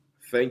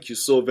Thank you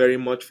so very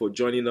much for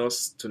joining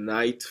us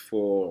tonight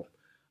for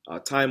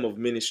our time of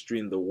ministry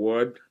in the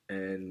Word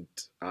and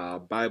our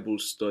Bible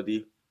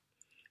study.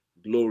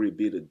 Glory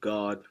be to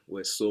God.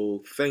 We're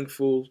so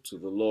thankful to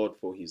the Lord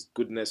for His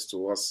goodness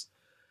to us,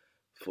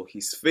 for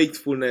His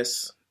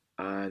faithfulness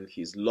and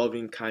His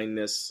loving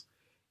kindness,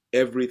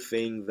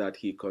 everything that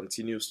He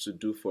continues to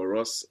do for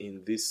us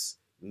in this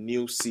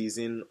new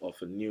season of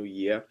a new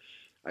year.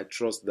 I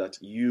trust that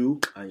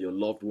you and your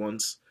loved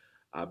ones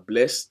are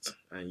blessed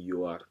and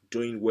you are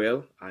doing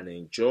well and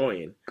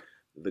enjoying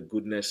the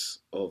goodness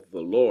of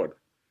the Lord.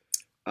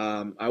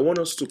 I want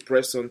us to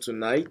press on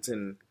tonight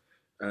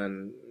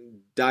and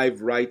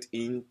dive right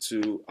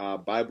into our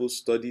Bible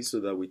study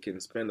so that we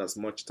can spend as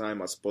much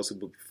time as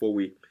possible before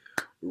we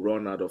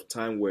run out of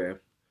time.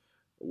 Where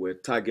we're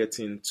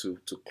targeting to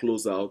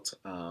close out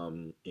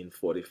in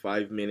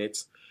 45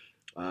 minutes.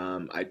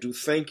 I do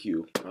thank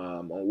you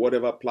on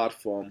whatever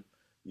platform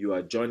you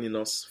are joining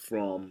us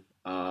from,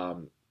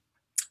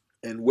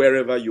 and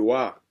wherever you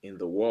are in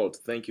the world.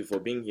 Thank you for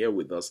being here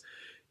with us.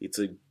 It's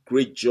a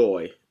great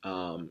joy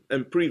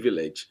and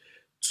privilege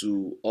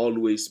to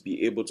always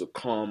be able to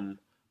come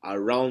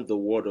around the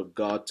Word of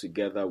God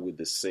together with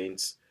the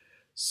saints.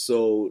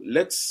 So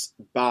let's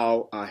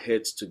bow our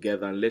heads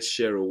together and let's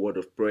share a word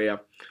of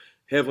prayer.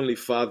 Heavenly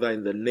Father,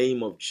 in the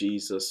name of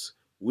Jesus,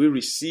 we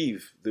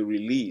receive the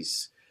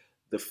release,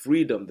 the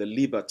freedom, the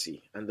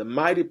liberty, and the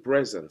mighty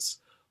presence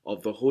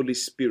of the Holy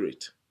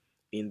Spirit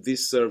in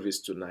this service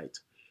tonight.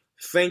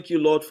 Thank you,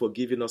 Lord, for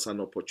giving us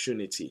an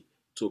opportunity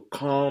to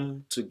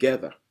come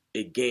together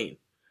again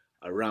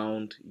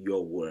around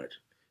your word.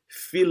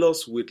 Fill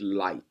us with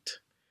light.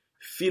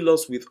 Fill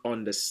us with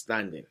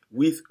understanding,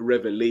 with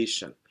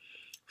revelation.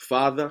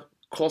 Father,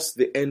 cause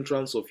the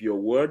entrance of your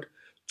word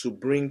to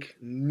bring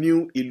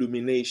new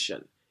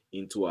illumination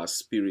into our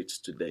spirits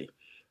today.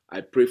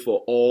 I pray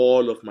for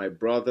all of my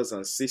brothers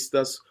and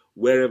sisters,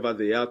 wherever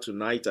they are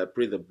tonight. I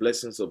pray the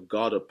blessings of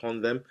God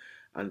upon them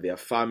and their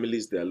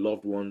families, their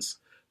loved ones.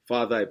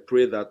 Father, I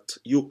pray that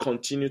you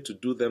continue to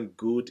do them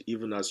good,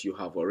 even as you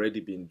have already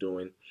been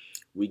doing.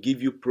 We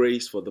give you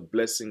praise for the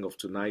blessing of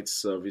tonight's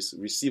service.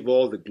 Receive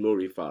all the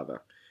glory,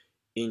 Father.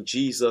 In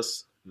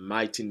Jesus'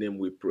 mighty name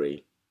we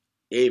pray.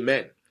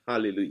 Amen.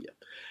 Hallelujah.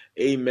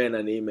 Amen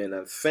and amen.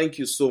 And thank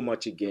you so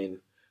much again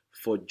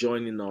for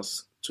joining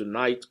us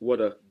tonight. What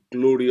a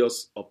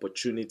glorious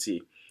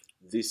opportunity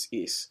this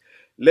is.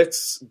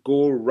 Let's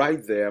go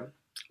right there.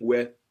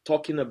 We're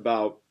talking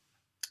about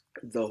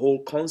the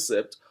whole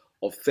concept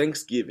of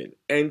Thanksgiving,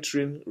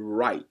 entering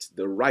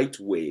the right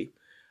way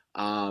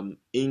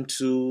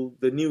into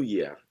the new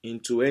year,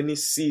 into any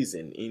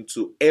season,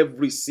 into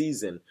every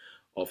season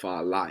of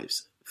our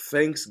lives.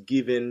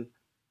 Thanksgiving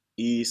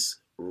is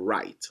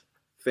right.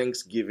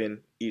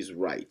 Thanksgiving is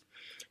right.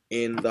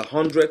 In the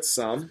 100th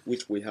Psalm,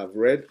 which we have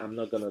read, I'm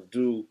not going to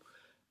do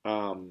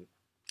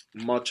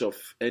much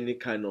of any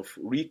kind of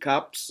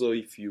recap. So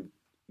if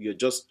you're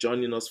just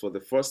joining us for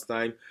the first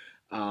time,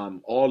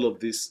 all of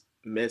these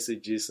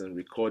messages and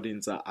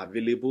recordings are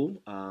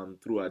available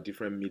through our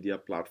different media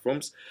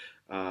platforms.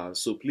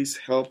 So please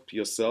help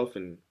yourself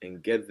and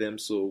get them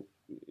so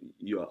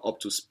you are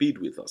up to speed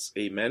with us.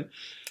 Amen.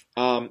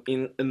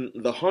 In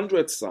the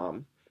 100th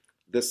Psalm,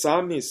 the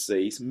psalmist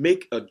says,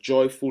 "Make a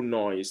joyful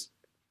noise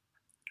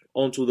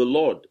unto the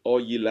Lord, all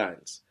ye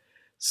lands.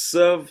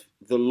 Serve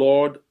the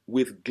Lord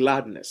with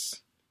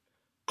gladness.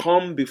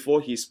 Come before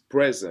his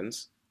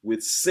presence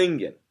with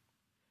singing.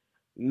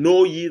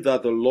 Know ye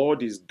that the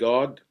Lord is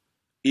God.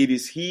 It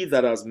is he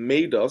that has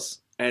made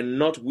us, and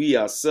not we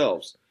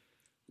ourselves.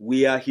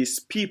 We are his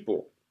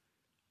people,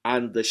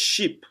 and the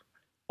sheep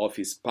of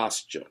his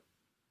pasture."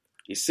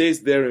 He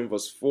says there in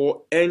verse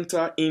 4,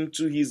 enter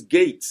into his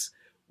gates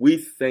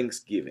with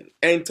thanksgiving.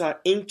 Enter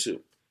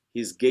into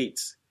his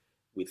gates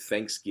with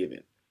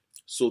thanksgiving.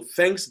 So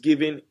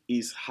thanksgiving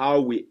is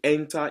how we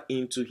enter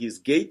into his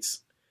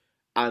gates,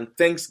 and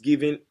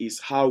thanksgiving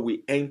is how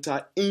we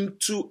enter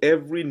into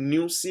every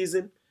new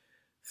season.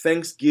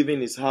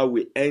 Thanksgiving is how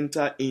we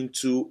enter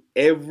into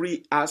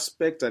every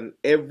aspect and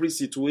every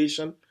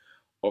situation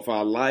of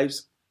our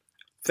lives.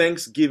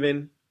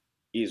 Thanksgiving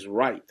is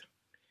right.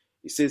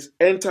 It says,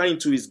 enter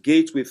into his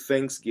gates with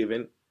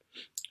thanksgiving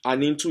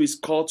and into his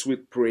courts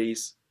with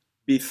praise.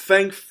 Be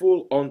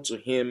thankful unto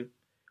him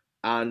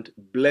and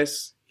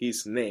bless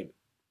his name.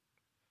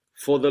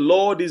 For the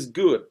Lord is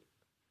good.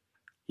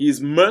 His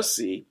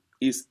mercy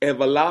is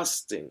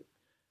everlasting,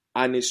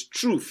 and his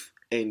truth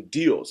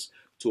endures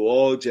to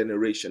all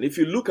generation. If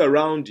you look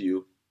around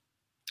you,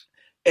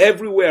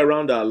 everywhere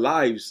around our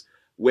lives,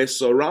 we're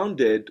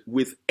surrounded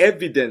with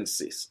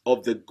evidences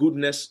of the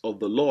goodness of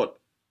the Lord.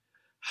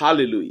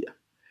 Hallelujah.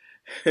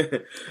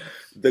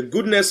 The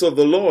goodness of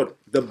the Lord,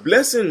 the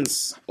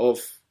blessings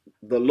of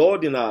the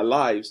Lord in our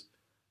lives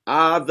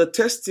are the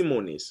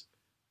testimonies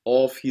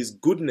of his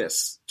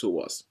goodness to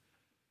us.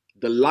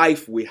 The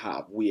life we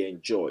have, we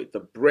enjoy, the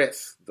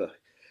breath, the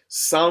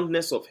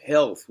soundness of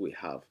health we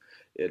have,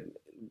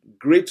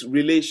 great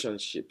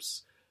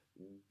relationships,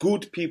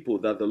 good people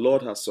that the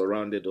Lord has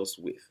surrounded us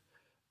with,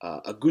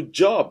 a good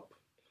job,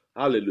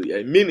 Hallelujah.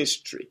 A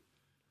ministry.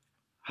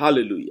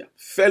 Hallelujah.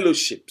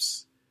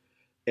 Fellowships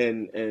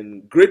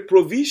and great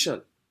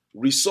provision,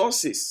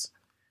 resources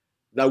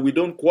that we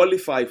don't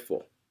qualify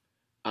for.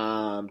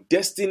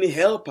 Destiny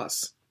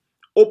helpers,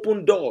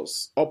 open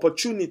doors,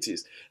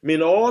 opportunities. I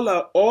mean,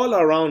 all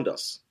around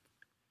us,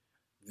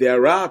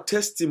 there are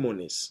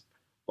testimonies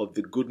of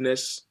the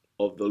goodness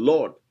of the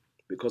Lord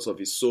because of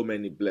his so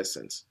many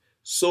blessings.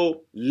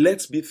 So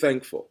let's be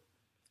thankful.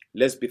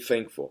 Let's be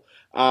thankful.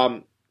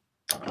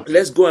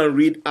 Let's go and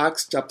read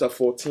Acts chapter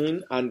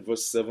 14 and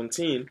verse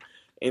 17.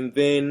 And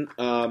then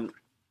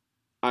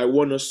I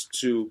want us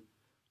to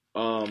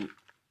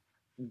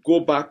go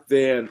back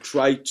there and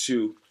try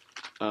to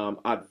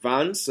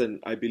advance. And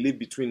I believe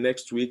between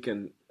next week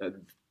and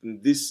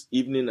this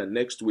evening and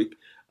next week,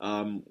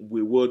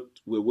 we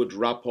would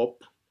wrap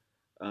up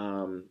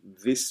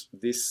this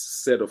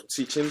set of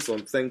teachings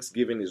on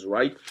Thanksgiving is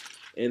right.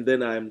 And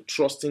then I'm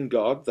trusting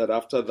God that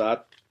after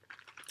that,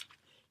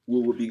 we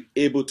will be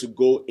able to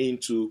go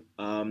into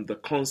the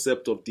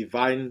concept of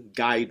divine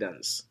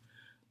guidance,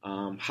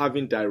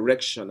 having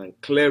direction and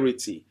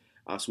clarity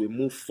as we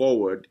move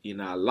forward in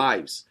our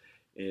lives.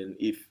 And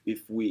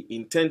if we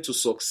intend to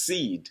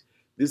succeed,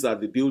 these are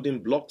the building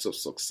blocks of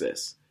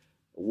success.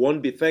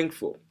 One, be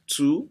thankful.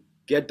 Two,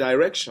 get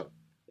direction.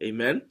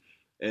 Amen.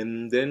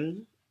 And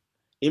then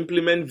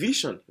implement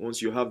vision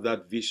once you have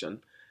that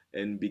vision,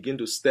 and begin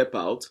to step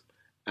out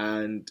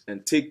and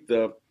take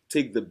the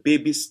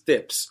baby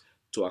steps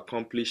to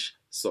accomplish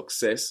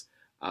success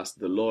as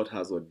the Lord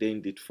has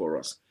ordained it for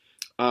us.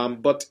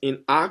 But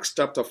in Acts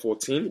chapter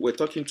 14, we're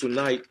talking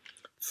tonight,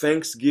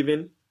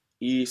 Thanksgiving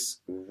is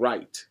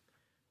right.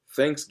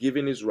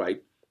 Thanksgiving is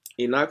right.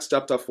 In Acts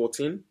chapter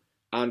 14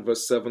 and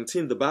verse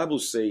 17, the Bible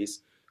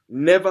says,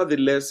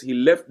 nevertheless, he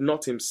left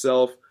not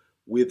himself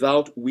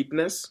without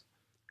witness,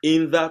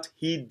 in that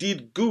he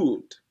did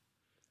good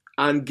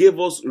and gave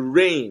us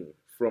rain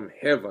from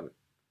heaven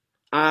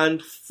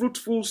and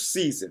fruitful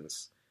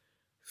seasons,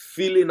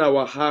 filling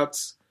our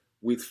hearts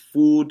with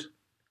food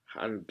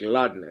and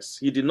gladness.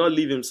 He did not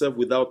leave himself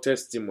without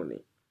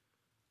testimony.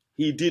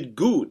 He did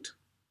good.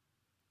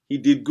 He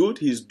did good.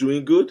 He's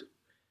doing good.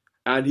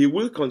 And he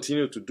will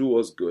continue to do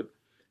us good.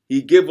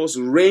 He gave us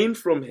rain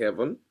from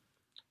heaven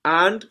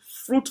and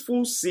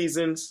fruitful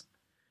seasons,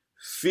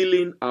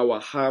 filling our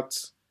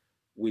hearts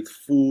with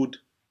food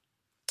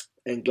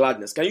and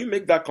gladness. Can you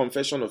make that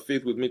confession of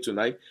faith with me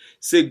tonight?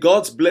 Say,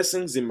 God's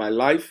blessings in my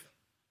life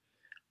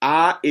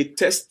are a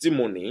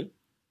testimony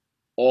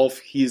of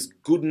his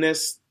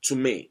goodness to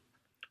me.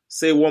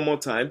 Say one more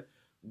time.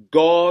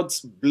 God's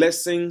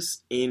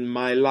blessings in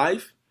my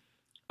life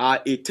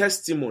are a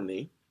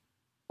testimony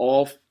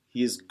of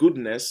his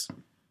goodness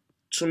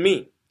to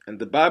me. And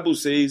the Bible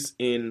says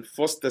in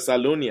 1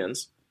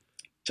 Thessalonians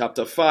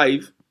chapter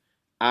 5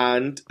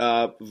 and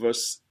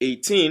verse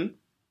 18,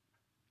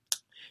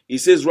 it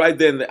says right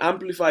there in the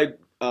Amplified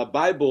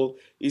Bible,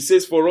 it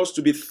says for us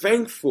to be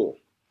thankful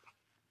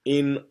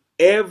in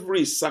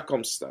every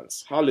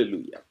circumstance.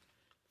 Hallelujah.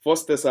 1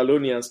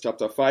 Thessalonians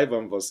chapter 5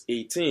 and verse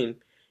 18,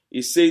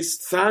 it says,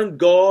 thank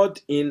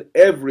God in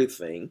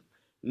everything,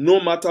 no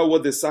matter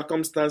what the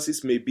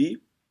circumstances may be.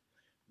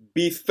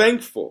 Be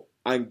thankful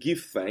and give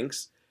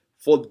thanks,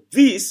 for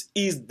this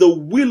is the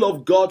will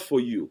of God for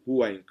you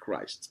who are in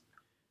Christ.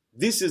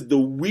 This is the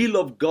will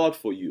of God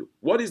for you.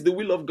 What is the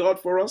will of God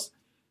for us?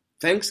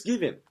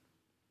 Thanksgiving.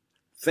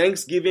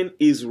 Thanksgiving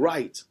is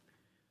right.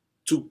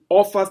 To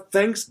offer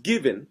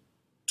thanksgiving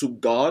to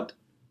God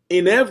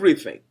in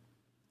everything,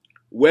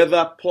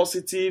 whether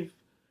positive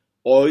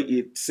or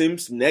it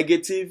seems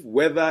negative,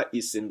 whether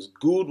it seems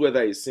good,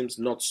 whether it seems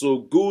not so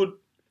good,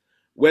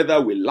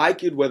 whether we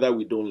like it, whether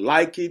we don't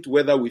like it,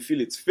 whether we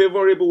feel it's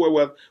favorable,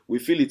 whether we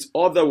feel it's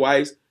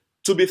otherwise,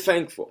 to be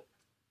thankful,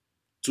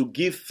 to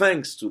give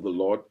thanks to the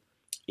Lord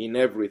in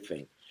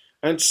everything.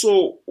 And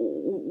so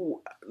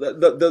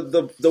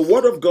the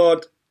Word of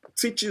God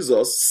teaches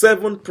us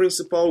 7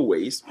 principal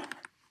ways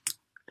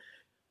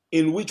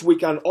in which we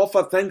can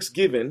offer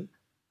thanksgiving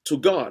to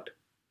God.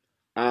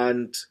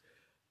 And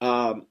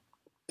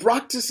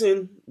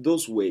practicing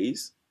those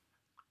ways,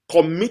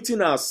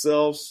 committing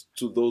ourselves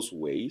to those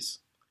ways,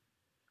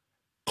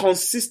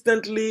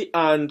 consistently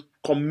and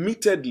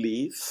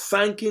committedly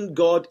thanking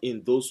God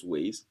in those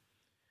ways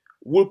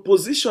will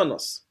position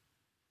us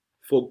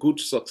for good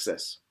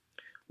success.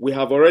 We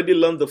have already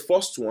learned the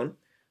first one,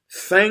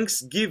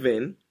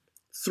 thanksgiving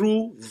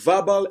through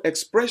verbal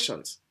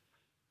expressions.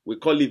 We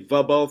call it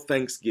verbal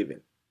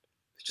thanksgiving.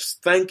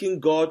 Just thanking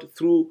God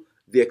through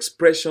the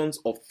expressions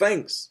of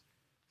thanks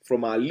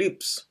from our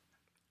lips.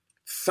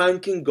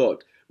 Thanking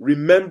God.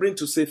 Remembering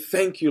to say,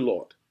 thank you,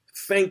 Lord.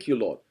 Thank you,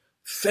 Lord.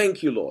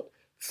 Thank you, Lord.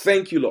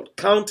 Thank you, Lord.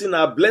 Counting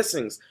our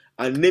blessings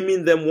and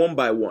naming them one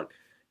by one.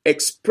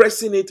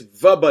 Expressing it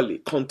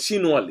verbally,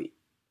 continually,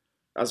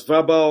 as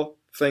verbal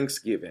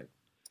thanksgiving.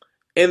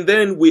 And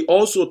then we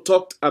also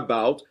talked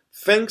about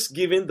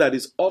thanksgiving that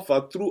is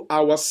offered through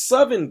our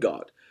serving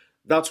God.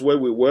 That's where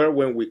we were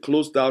when we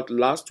closed out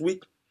last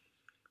week.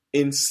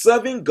 In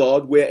serving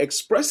God, we're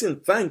expressing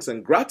thanks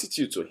and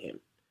gratitude to Him.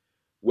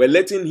 We're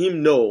letting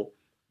him know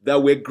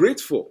that we're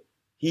grateful.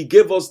 He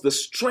gave us the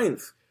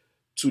strength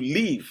to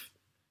live.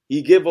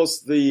 He gave us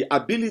the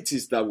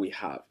abilities that we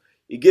have.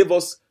 He gave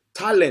us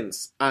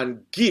talents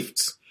and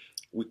gifts.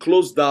 We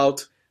closed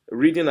out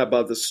reading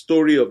about the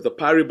story of the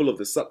parable of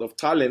the son of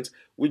talent,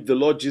 which the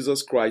Lord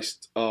Jesus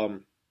Christ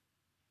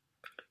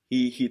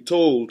he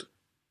told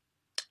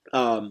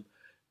in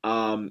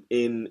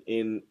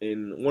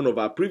one of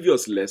our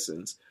previous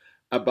lessons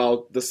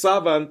about the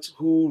servant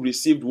who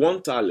received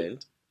 1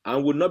 talent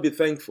and would not be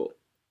thankful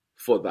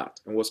for that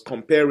and was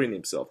comparing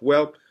himself.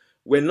 Well,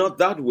 we're not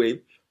that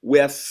way. We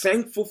are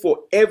thankful for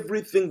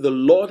everything the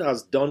Lord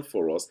has done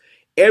for us,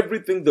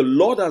 everything the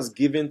Lord has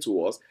given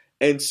to us,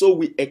 and so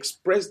we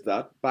express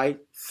that by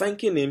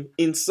thanking him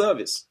in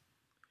service.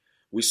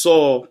 We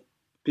saw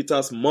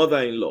Peter's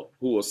mother-in-law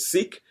who was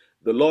sick.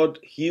 The Lord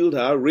healed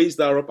her, raised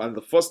her up, and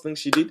the first thing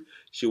she did,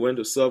 she went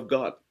to serve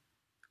God.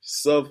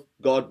 Serve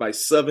God by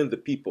serving the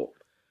people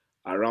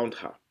around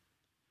her.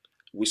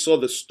 We saw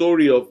the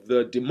story of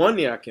the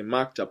demoniac in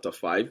Mark chapter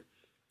 5.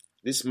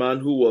 This man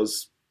who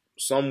was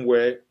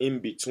somewhere in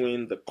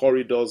between the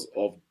corridors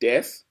of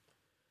death,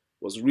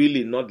 was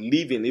really not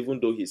living even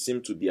though he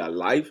seemed to be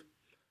alive.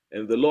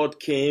 And the Lord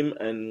came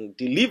and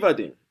delivered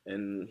him,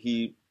 and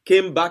he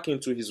came back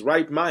into his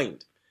right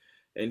mind,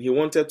 and he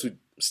wanted to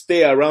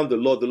stay around the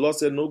Lord. The Lord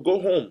said, no, go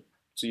home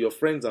to your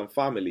friends and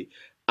family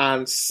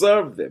and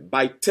serve them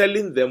by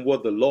telling them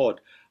what the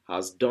Lord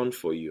has done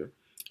for you.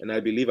 And I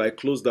believe I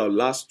closed out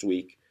last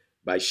week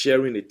by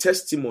sharing a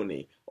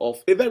testimony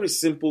of a very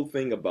simple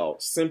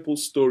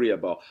story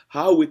about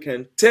how we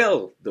can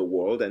tell the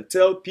world and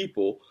tell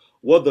people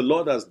what the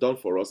Lord has done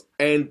for us,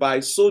 and by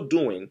so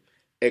doing,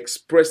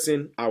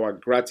 expressing our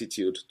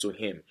gratitude to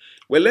him.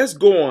 Well, let's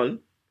go on.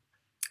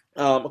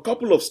 A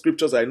couple of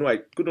scriptures I know I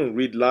couldn't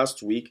read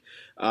last week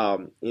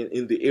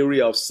in the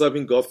area of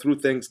serving God through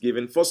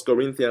thanksgiving. 1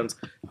 Corinthians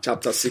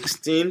chapter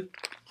 16,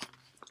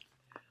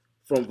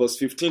 from verse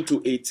 15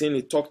 to 18,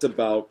 it talked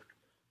about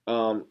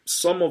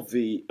some of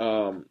the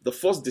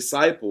first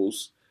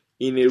disciples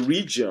in a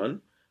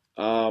region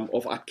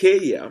of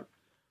Achaia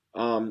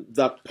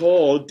that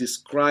Paul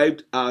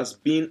described as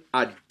being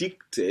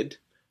addicted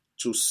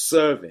to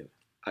serving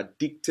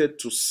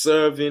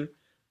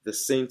the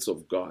saints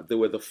of God. They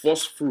were the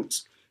first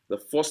fruits, the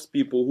first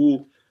people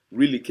who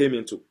really came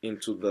into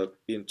the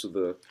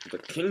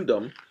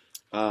kingdom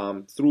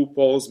through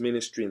Paul's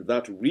ministry in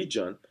that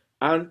region,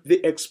 and they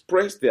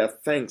expressed their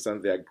thanks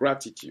and their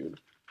gratitude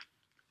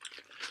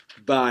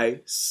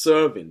by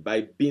serving,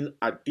 by being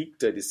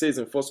addicted. It says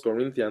in 1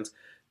 Corinthians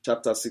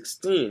chapter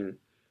 16,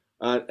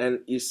 and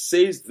it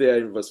says there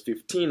in verse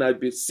 15, I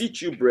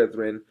beseech you,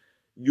 brethren,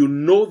 you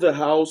know the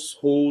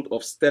household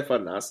of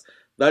Stephanas,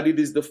 that it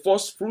is the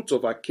first fruit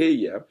of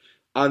Achaia,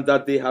 and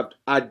that they have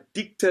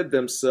addicted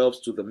themselves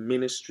to the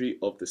ministry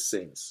of the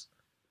saints.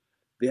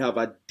 They have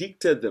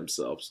addicted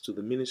themselves to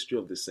the ministry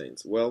of the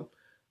saints. Well,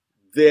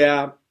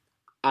 their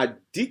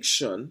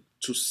addiction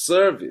to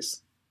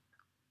service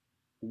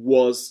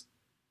was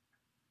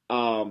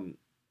and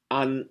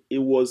it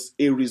was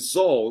a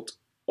result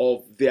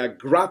of their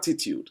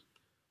gratitude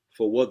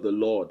for what the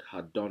Lord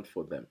had done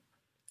for them.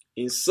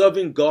 In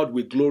serving God,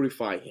 we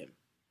glorify him.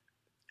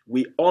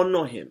 We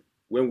honor him.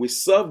 When we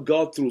serve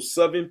God through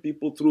serving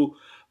people, through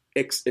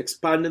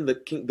expanding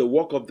the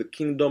work of the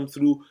kingdom,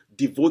 through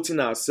devoting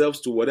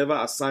ourselves to whatever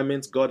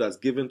assignments God has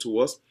given to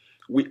us,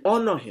 we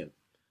honor him.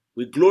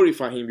 We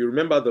glorify him. You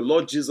remember the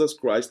Lord Jesus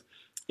Christ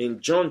in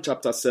John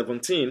chapter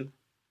 17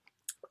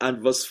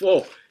 and verse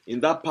 4, in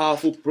that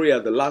powerful prayer,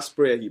 the last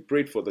prayer he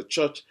prayed for the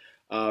church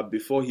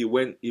before he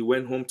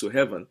went home to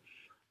heaven.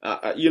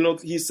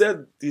 He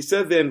said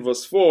there in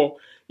verse 4,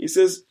 he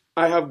says,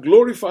 I have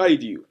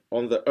glorified you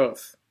on the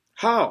earth.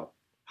 How?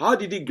 How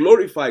did he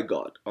glorify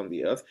God on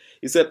the earth?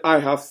 He said, I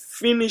have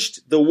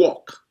finished the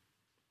work.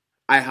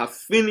 I have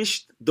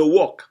finished the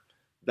work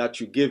that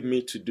you gave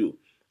me to do.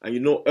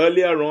 And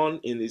earlier on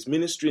in his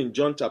ministry in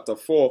John chapter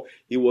 4,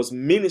 he was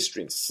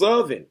ministering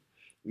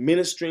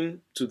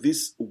to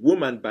this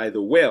woman by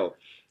the well.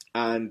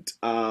 And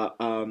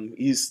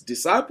his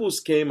disciples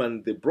came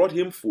and they brought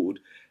him food.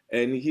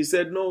 And he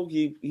said, no,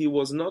 he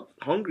was not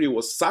hungry. He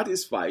was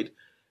satisfied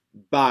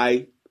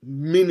by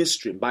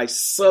ministering, by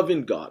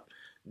serving God.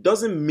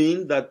 Doesn't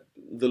mean that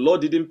the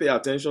Lord didn't pay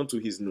attention to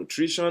his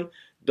nutrition.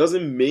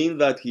 Doesn't mean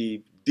that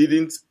he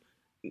didn't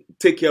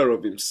take care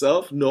of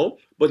himself. No,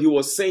 but he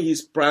was saying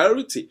his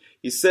priority.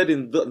 He said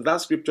in that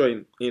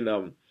scripture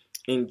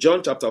in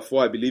John chapter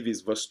 4, I believe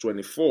is verse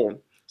 31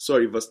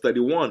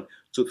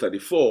 to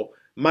 34.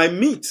 My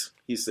meat,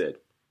 he said,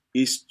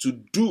 is to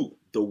do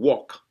the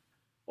work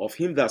of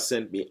him that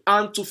sent me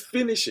and to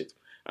finish it.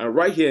 And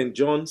right here in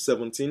John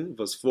 17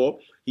 verse 4,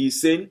 he's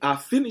saying, I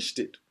finished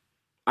it.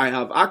 I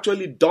have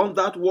actually done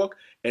that work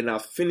and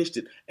I've finished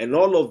it. And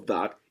all of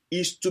that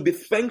is to be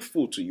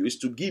thankful to you, is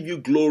to give you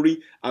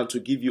glory and to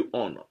give you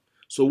honor.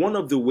 So one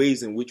of the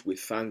ways in which we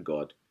thank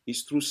God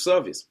is through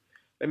service.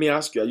 Let me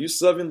ask you, are you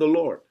serving the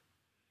Lord?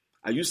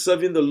 Are you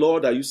serving the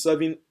Lord? Are you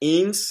serving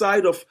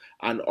inside of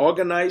an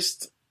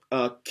organized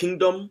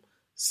kingdom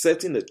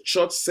setting, a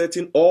church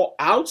setting, or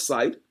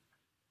outside,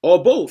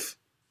 or both?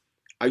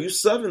 Are you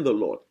serving the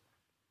Lord?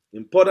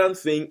 Important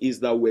thing is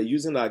that we're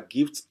using our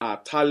gifts,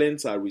 our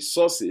talents, our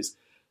resources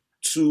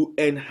to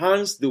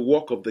enhance the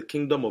work of the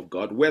kingdom of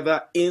God,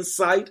 whether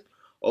inside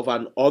of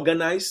an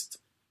organized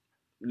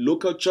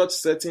local church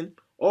setting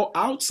or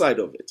outside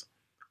of it.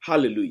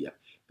 Hallelujah.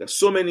 There's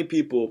so many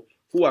people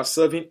who are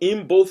serving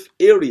in both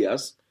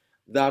areas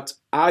that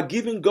are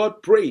giving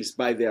God praise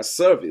by their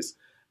service.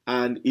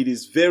 And it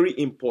is very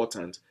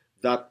important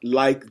that,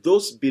 like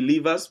those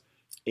believers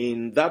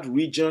in that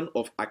region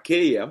of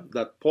Achaia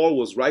that Paul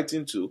was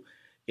writing to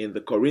in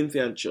the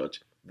Corinthian church,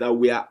 that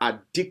we are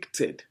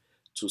addicted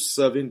to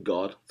serving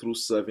God through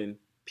serving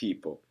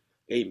people.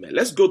 Amen.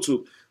 Let's go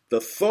to the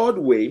third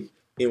way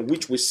in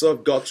which we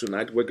serve God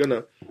tonight. We're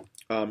going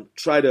to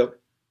try to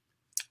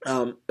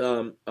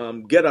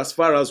get as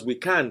far as we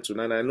can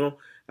tonight. I know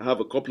I have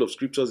a couple of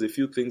scriptures, a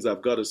few things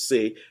I've got to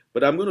say,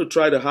 but I'm going to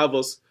try to have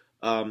us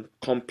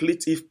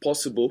complete, if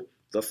possible,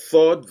 the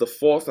third, the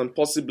fourth, and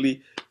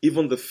possibly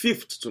even the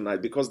fifth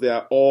tonight, because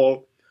they're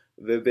all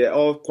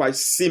quite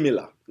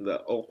similar. They're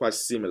all quite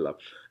similar.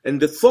 And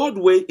the third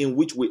way in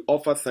which we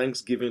offer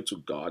thanksgiving to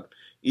God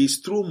is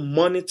through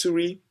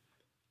monetary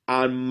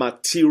and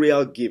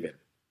material giving.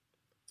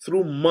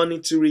 Through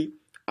monetary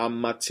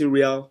and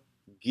material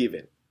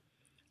giving.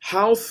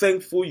 How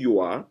thankful you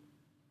are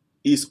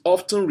is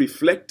often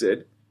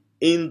reflected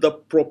in the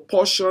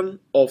proportion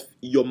of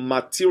your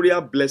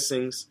material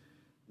blessings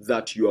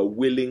that you are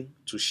willing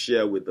to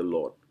share with the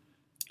Lord.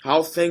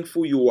 How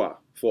thankful you are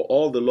for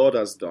all the Lord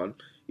has done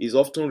is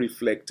often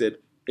reflected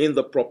in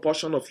the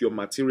proportion of your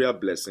material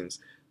blessings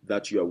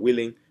that you are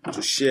willing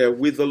to share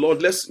with the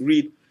Lord. Let's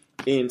read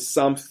in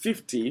Psalm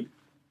 50,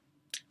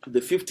 the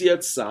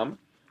 50th Psalm,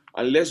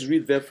 and let's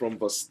read there from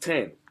verse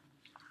 10.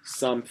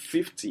 Psalm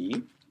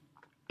 50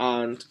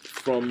 and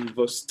from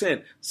verse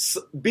 10.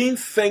 Being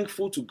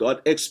thankful to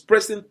God,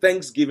 expressing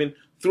thanksgiving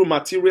through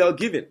material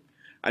giving.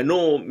 I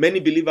know many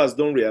believers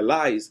don't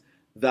realize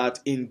that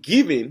in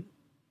giving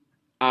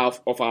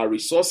of our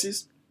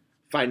resources,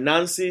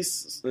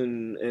 finances,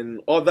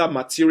 and other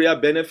material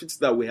benefits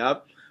that we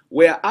have,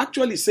 we are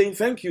actually saying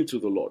thank you to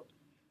the Lord.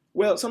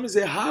 Well, somebody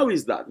say, how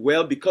is that?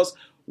 Well, because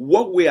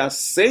what we are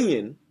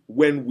saying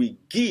when we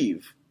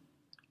give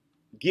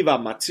our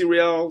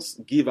materials,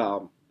 give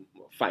our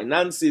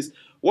finances,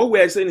 what we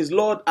are saying is,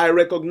 Lord, I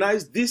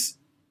recognize this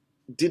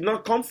did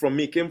not come from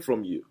me, it came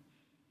from you.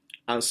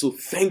 And so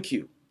thank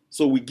you.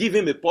 So we give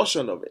him a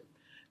portion of it.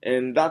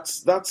 And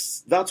that's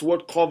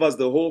what covers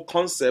the whole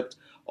concept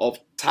of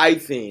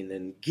tithing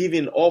and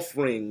giving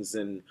offerings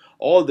and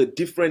all the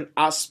different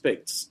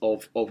aspects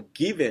of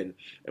giving,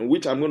 and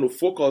which I'm going to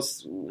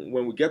focus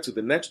when we get to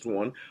the next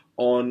one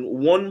on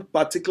one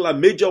particular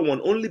major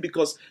one, only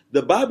because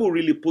the Bible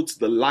really puts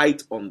the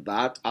light on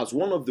that as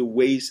one of the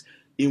ways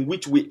in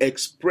which we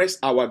express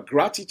our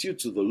gratitude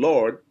to the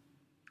Lord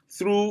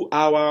through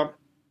our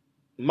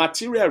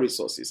material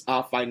resources,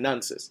 our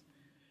finances.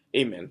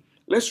 Amen.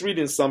 Let's read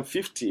in Psalm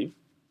 50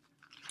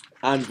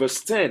 and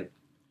verse 10.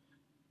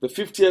 The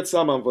 50th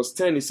Psalm and verse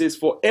 10, it says,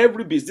 for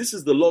every beast, this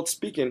is the Lord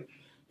speaking,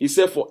 he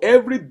said, for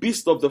every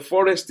beast of the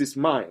forest is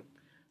mine,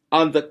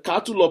 and the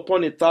cattle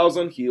upon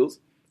 1,000 hills.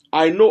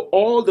 I know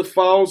all the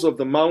fowls of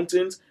the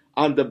mountains,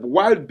 and the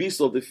wild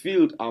beasts of the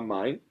field are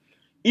mine.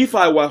 If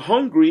I were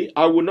hungry,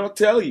 I would not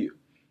tell you,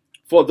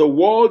 for the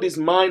world is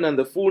mine and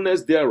the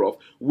fullness thereof.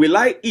 Will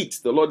I eat,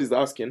 the Lord is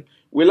asking,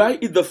 will I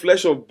eat the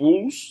flesh of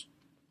bulls,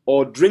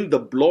 or drink the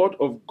blood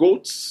of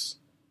goats?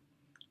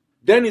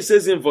 Then he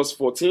says in verse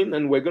 14,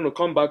 and we're going to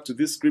come back to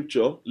this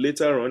scripture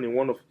later on in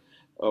one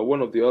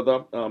of the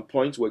other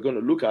points we're going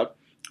to look at.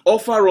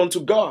 Offer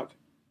unto God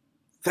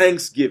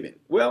thanksgiving.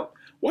 Well,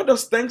 what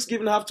does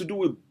thanksgiving have to do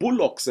with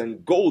bullocks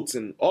and goats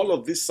and all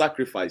of these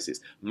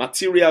sacrifices,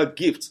 material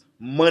gifts,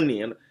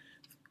 money?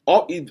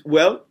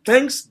 Well,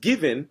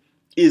 thanksgiving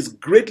is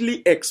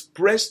greatly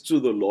expressed to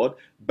the Lord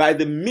by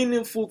the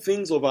meaningful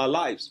things of our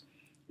lives.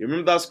 You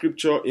remember that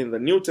scripture in the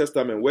New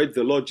Testament where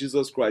the Lord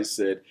Jesus Christ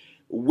said,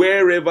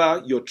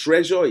 wherever your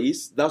treasure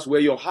is, that's where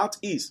your heart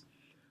is.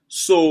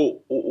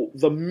 So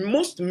the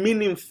most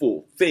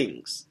meaningful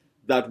things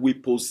that we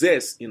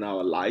possess in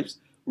our lives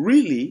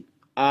really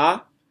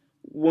are,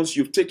 once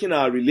you've taken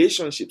our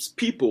relationships,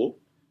 people,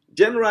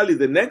 generally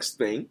the next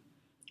thing,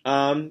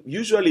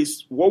 usually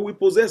is what we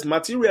possess,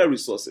 material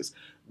resources.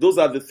 Those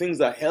are the things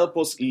that help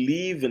us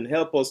live and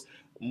help us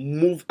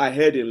move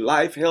ahead in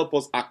life, help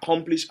us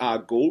accomplish our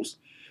goals.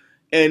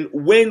 And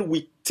when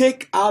we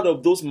take out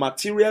of those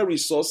material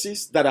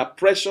resources that are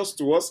precious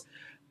to us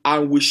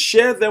and we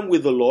share them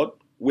with the Lord,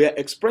 we are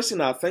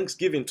expressing our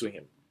thanksgiving to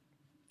him.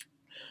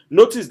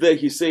 Notice there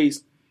he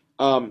says,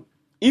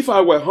 if I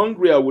were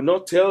hungry, I would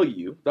not tell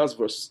you. That's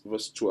verse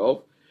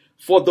 12.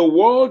 For the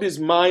world is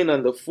mine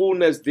and the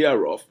fullness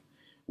thereof.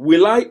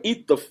 Will I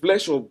eat the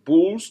flesh of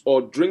bulls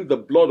or drink the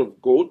blood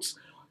of goats?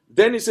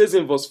 Then he says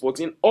in verse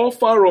 14,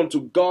 offer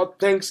unto God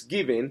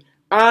thanksgiving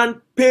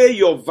and pay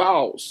your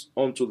vows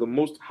unto the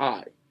Most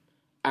High,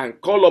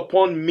 and call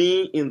upon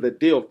me in the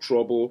day of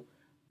trouble,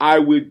 I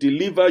will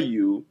deliver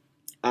you,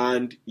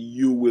 and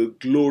you will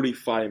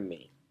glorify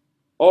me.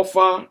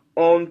 Offer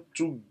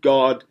unto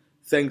God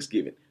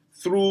thanksgiving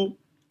through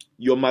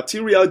your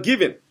material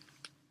giving.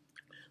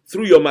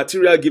 Through your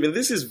material giving.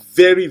 This is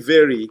very,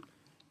 very,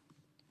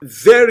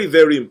 very,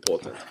 very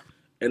important.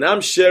 And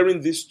I'm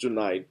sharing this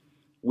tonight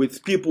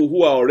with people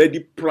who are already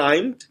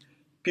primed,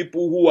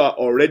 people who are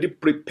already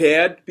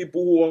prepared,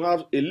 people who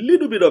have a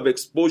little bit of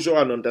exposure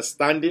and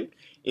understanding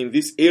in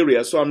this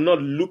area. So I'm not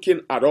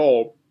looking at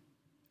all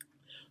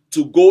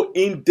to go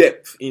in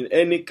depth in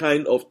any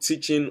kind of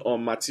teaching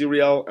on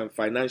material and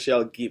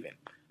financial giving.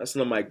 That's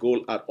not my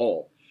goal at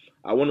all.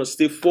 I want to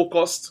stay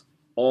focused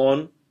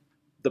on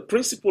the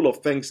principle of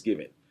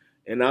thanksgiving.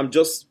 And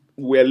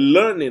we're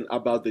learning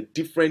about the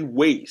different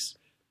ways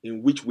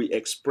in which we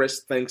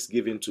express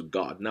thanksgiving to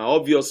God. Now,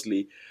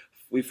 obviously,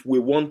 if we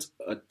want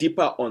a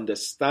deeper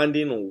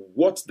understanding on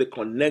what's the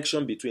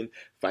connection between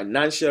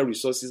financial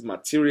resources,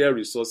 material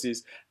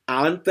resources,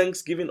 and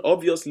thanksgiving,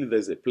 obviously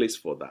there's a place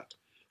for that.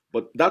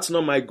 But that's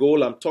not my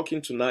goal. I'm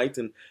talking tonight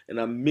and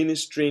I'm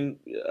ministering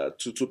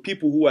to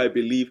people who I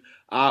believe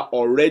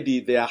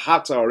their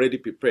hearts are already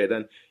prepared.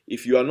 And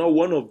if you are not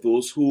one of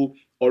those who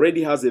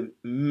already has a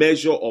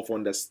measure of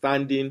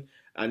understanding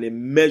and a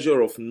measure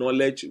of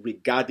knowledge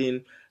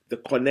regarding the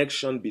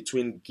connection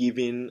between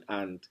giving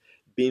and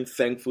being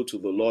thankful to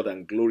the Lord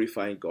and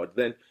glorifying God,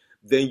 then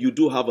you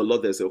do have a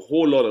lot. There's a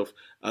whole lot of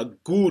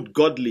good,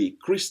 godly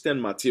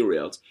Christian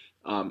materials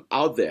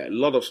out there, a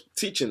lot of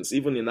teachings,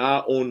 even in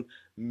our own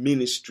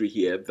ministry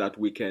here, that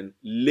we can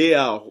lay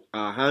our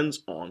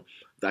hands on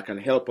that can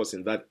help us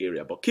in that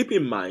area. But keep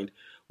in mind,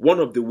 one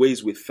of the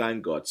ways we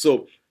thank God.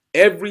 So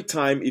every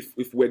time,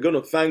 if we're going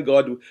to thank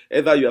God,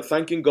 either you're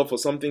thanking God for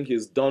something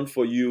He's done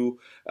for you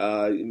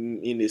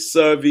in a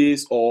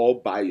service,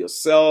 or by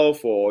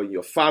yourself, or in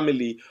your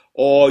family,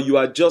 or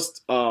you're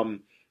just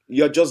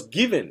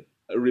giving.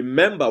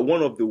 Remember,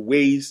 one of the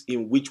ways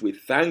in which we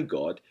thank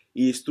God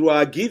is through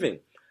our giving,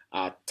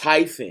 our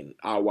tithing,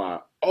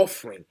 our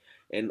offering,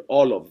 and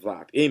all of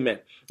that. Amen.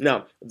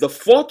 Now, the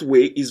fourth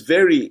way is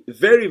very,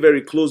 very,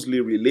 very closely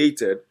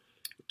related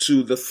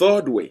to the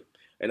third way.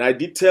 And I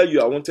did tell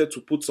you I wanted to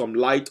put some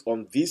light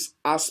on this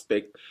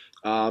aspect,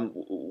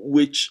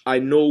 which I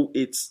know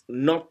it's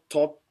not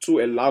taught too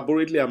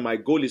elaborately, and my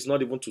goal is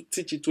not even to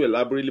teach it too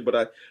elaborately, but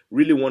I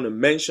really want to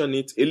mention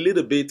it a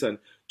little bit and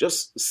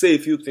just say a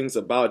few things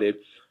about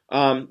it.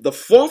 The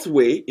fourth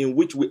way in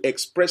which we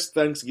express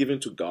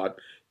thanksgiving to God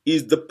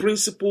is the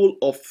principle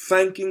of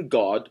thanking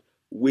God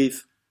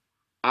with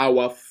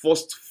our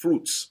first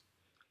fruits.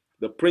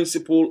 The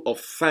principle of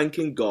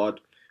thanking God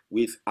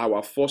with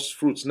our first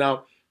fruits.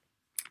 Now,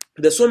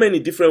 there's so many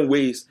different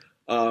ways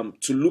to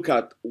look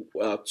at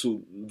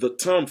to the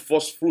term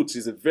first fruits.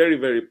 Is a very,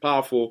 very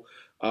powerful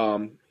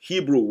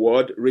Hebrew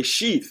word,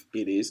 reshith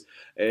it is,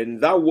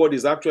 and that word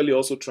is actually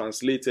also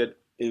translated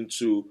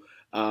into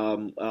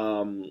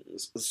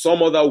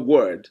some other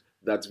word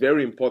that's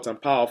very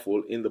important,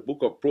 powerful in the book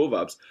of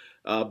Proverbs.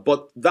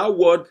 But that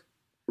word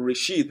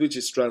reshith, which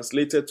is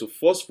translated to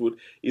first fruit,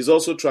 is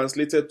also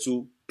translated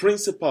to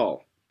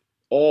principal,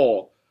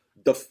 or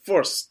the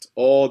first,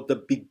 or the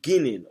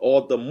beginning,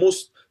 or the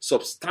most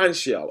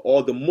substantial,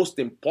 or the most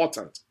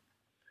important.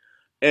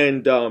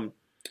 And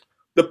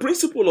the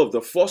principle of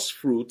the first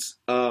fruits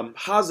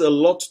has a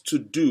lot to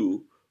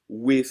do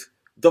with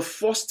the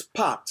first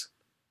part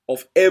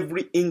of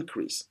every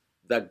increase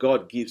that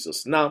God gives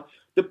us. Now,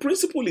 the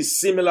principle is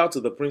similar to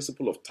the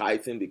principle of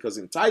tithing, because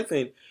in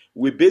tithing,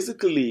 we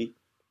basically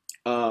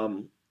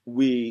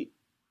we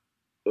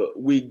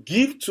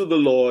give to the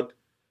Lord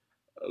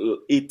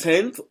a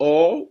tenth,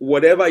 or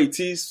whatever it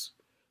is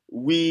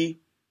we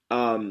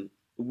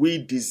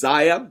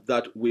desire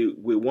that we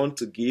want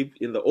to give.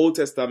 In the Old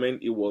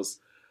Testament, it was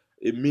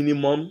a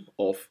minimum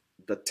of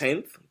the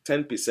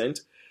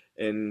 10%.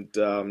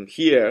 And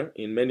here,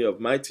 in many of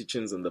my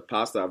teachings in the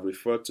past, I've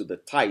referred to the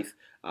tithe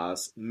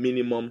as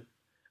minimum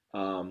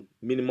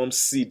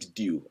seed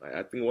due.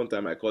 I think one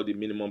time I called it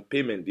minimum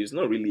payment. It's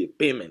not really a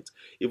payment,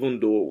 even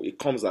though it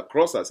comes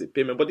across as a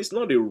payment, but it's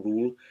not a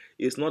rule.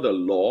 It's not a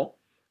law.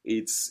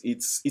 It's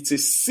a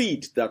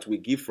seed that we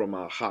give from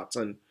our heart.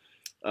 And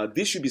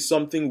this should be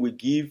something we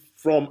give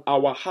from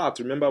our heart.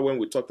 Remember when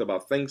we talked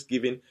about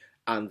Thanksgiving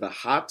and the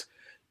heart?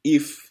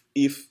 If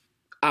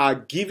our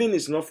giving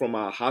is not from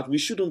our heart, we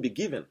shouldn't be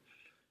giving.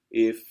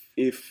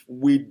 If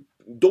we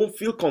don't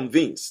feel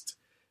convinced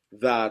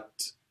that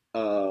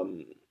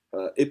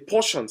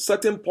a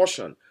certain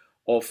portion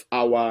of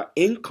our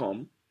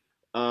income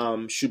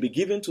should be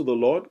given to the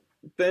Lord,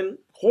 then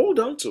hold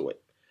on to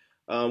it.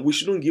 We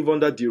shouldn't give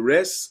under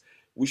duress.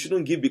 We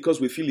shouldn't give because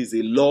we feel it's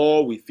a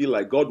law. We feel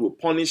like God will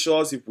punish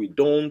us if we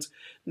don't.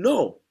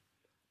 No,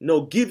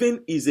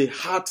 giving is a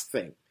heart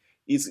thing.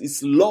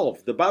 It's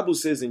love. The Bible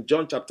says in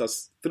John chapter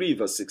 3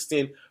 verse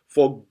 16,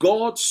 for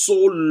God so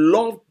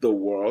loved the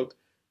world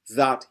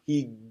that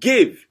he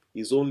gave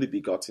his only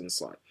begotten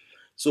son.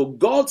 So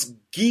God's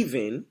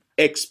giving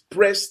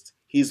expressed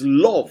his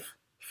love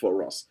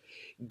for us.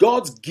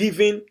 God's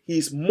giving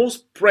his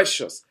most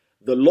precious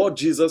the Lord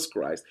Jesus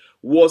Christ,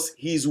 was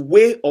his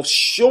way of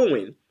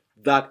showing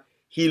that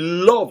he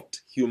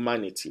loved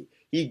humanity.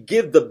 He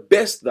gave the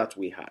best that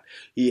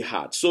he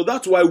had. So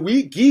that's why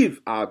we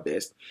give our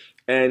best.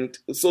 And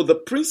so the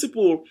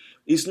principle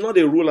is not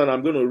a rule, and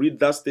I'm going to read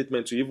that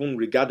statement to you, even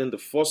regarding the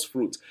first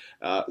fruit.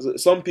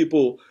 Some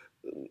people,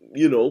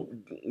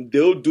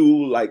 they'll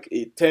do like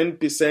a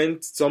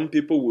 10%. Some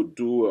people would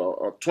do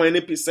a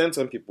 20%.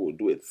 Some people would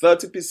do a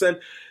 30%.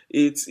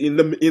 It's in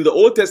the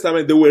Old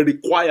Testament, they were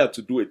required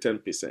to do a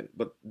 10%,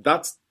 but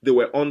they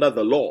were under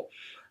the law.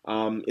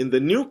 In the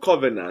New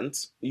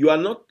Covenant, you are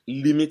not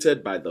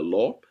limited by the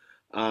law,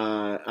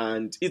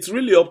 and it's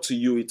really up to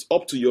you. It's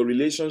up to your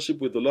relationship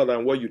with the Lord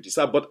and what you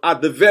decide. But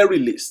at the very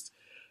least,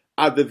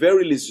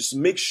 just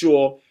make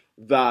sure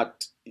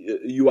that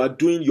you are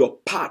doing your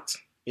part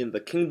in the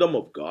kingdom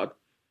of God.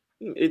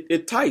 A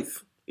tithe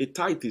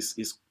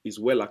is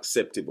well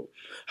acceptable.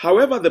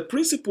 However, the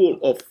principle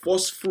of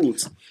first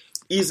fruits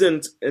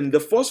isn't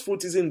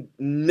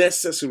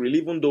necessarily,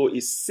 even though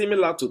it's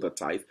similar to the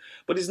tithe,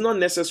 but it's not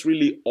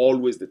necessarily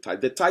always the tithe.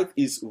 The tithe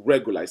is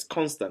regular, it's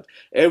constant.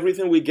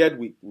 Everything we get,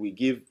 we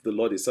give the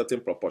Lord a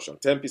certain proportion,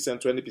 10%,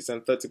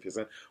 20%,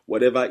 30%,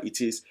 whatever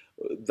it is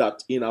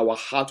that in our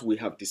heart we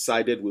have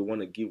decided we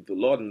want to give the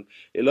Lord. And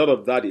a lot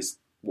of that is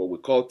what we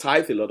call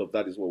tithe, a lot of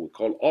that is what we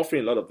call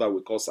offering, a lot of that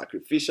we call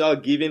sacrificial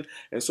giving,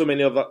 and so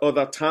many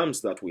other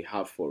terms that we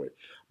have for it.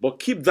 But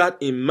keep that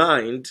in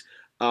mind.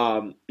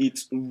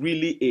 It's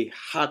really a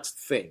heart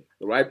thing,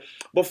 right?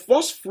 But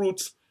first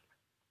fruits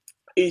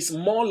is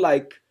more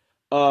like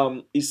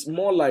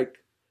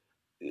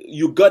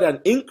you got an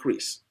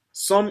increase,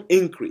 some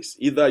increase.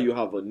 Either you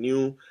have a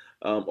new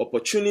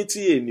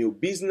opportunity, a new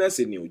business,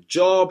 a new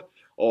job,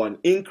 or an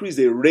increase,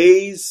 a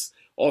raise,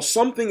 or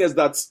something as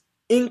that's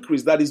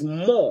increase that is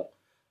more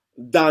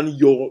than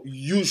your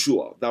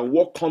usual, than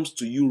what comes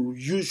to you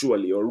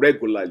usually or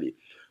regularly.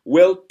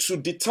 Well, to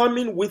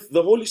determine with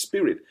the Holy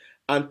Spirit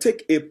and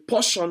take a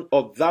portion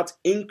of that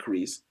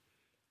increase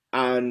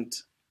and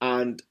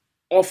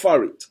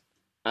offer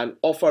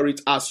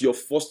it as your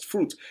first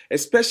fruit,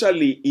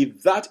 especially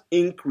if that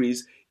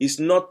increase is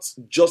not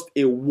just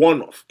a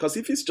one-off. Because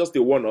if it's just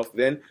a one-off,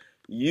 then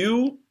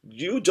you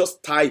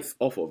just tithe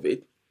off of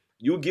it.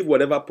 You give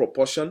whatever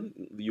proportion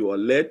you are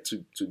led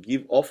to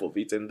give off of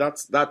it, and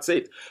that's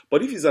it.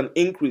 But if it's an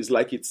increase,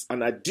 like it's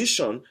an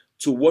addition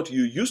to what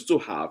you used to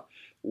have,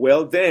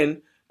 well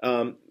then,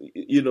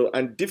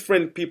 and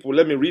different people,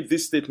 let me read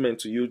this statement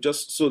to you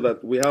just so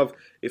that we have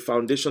a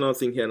foundational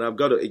thing here. And I've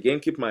got to, again,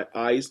 keep my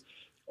eyes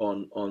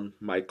on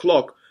my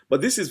clock.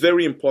 But this is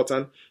very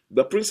important.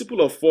 The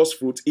principle of first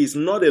fruit is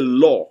not a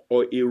law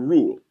or a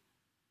rule,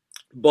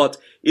 but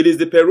it is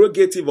the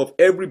prerogative of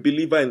every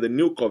believer in the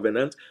new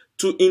covenant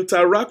to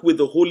interact with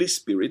the Holy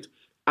Spirit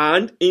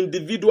and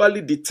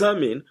individually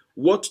determine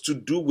what to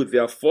do with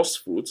their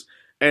first fruits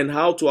and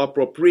how to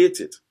appropriate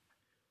it.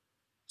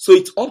 So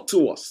it's up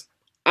to us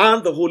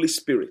and the Holy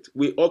Spirit.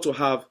 We ought to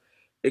have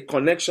a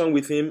connection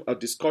with Him, a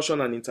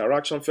discussion and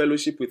interaction,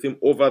 fellowship with Him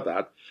over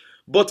that.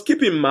 But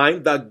keep in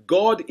mind that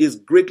God is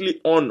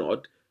greatly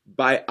honored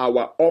by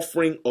our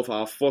offering of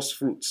our first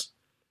fruits,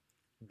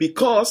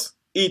 because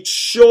it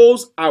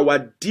shows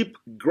our deep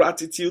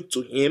gratitude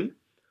to Him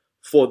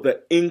for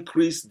the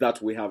increase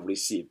that we have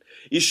received.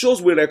 It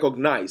shows we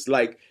recognize,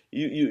 like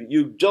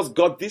you just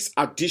got this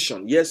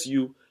addition. Yes,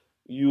 you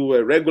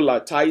a regular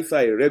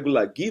tither, a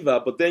regular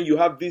giver, but then you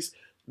have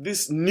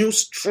this new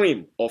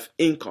stream of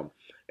income.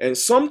 And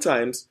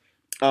sometimes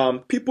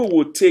people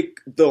will take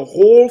the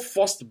whole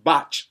first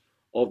batch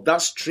of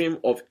that stream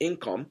of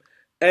income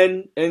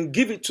and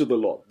give it to the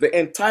Lord, the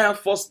entire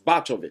first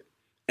batch of it,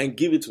 and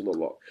give it to the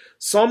Lord.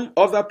 Some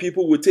other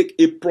people will take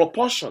a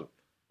proportion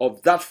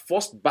of that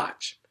first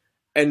batch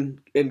and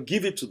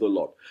give it to the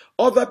Lord.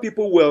 Other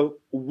people will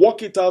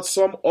work it out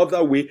some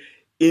other way,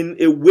 in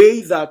a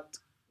way that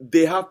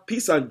they have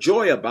peace and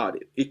joy about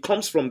it. It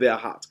comes from their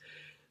heart,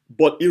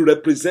 but it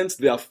represents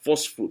their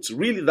first fruits.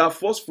 Really, that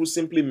first fruit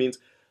simply means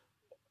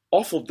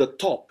off of the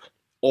top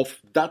of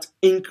that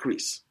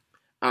increase.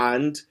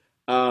 And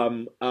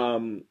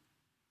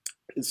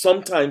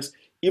sometimes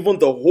even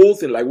the whole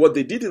thing, like what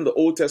they did in the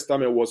Old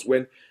Testament was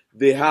when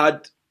they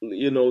had,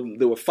 they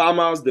were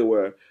farmers, they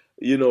were,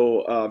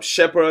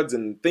 shepherds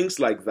and things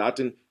like that,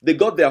 and they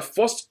got their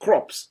first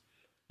crops.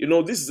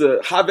 This is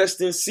a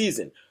harvesting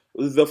season.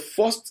 The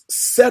first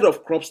set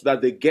of crops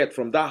that they get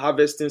from that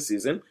harvesting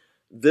season,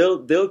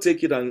 they'll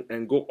take it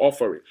and go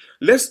offer it.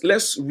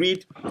 Let's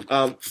read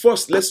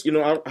first.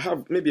 I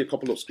have maybe a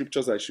couple of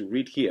scriptures I should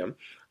read here.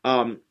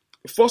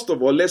 First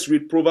of all, let's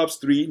read Proverbs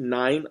 3,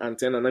 9 and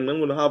 10, and I'm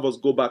going to have us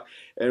go back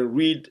and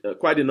read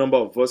quite a number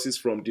of verses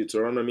from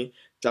Deuteronomy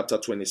chapter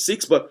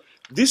 26. But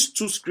these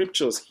two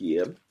scriptures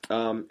here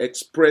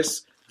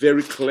express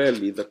very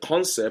clearly the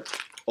concept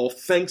of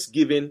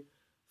thanksgiving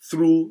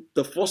through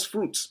the first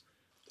fruits.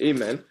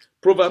 Amen.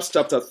 Proverbs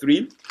chapter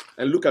 3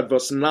 and look at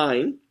verse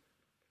 9.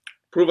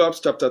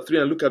 Proverbs chapter 3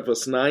 and look at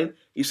verse 9.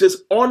 It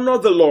says, honor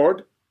the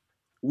Lord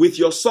with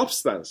your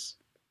substance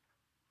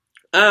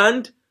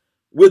and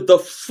with the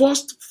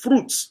first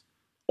fruits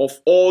of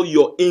all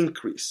your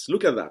increase.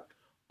 Look at that.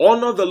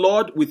 Honor the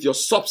Lord with your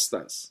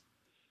substance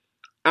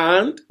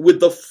and with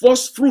the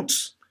first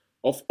fruits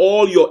of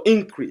all your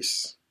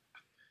increase.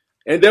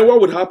 And then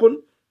what would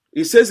happen?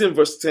 It says in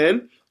verse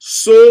 10,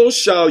 so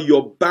shall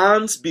your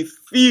barns be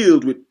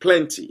filled with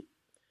plenty,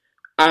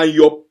 and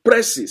your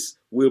presses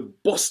will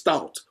burst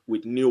out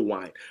with new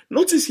wine.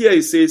 Notice here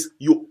it says,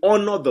 you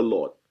honor the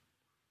Lord.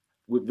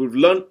 We've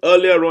learned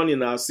earlier on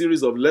in our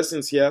series of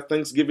lessons here,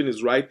 Thanksgiving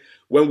is right.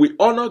 When we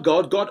honor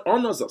God, God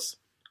honors us.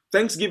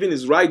 Thanksgiving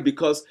is right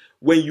because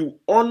when you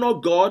honor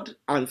God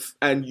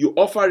and you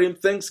offer him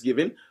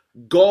thanksgiving,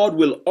 God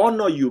will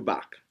honor you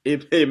back.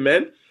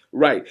 Amen?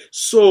 Right.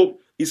 So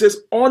he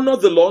says, honor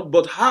the Lord,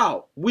 but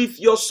how? With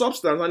your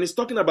substance. And he's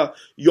talking about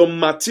your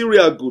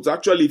material goods.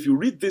 Actually, if you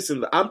read this in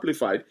the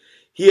Amplified,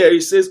 here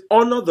he says,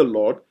 honor the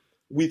Lord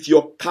with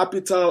your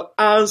capital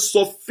and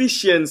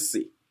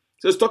sufficiency.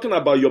 So it's talking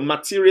about your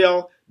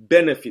material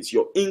benefits,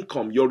 your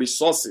income, your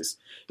resources.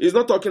 He's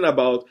not talking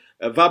about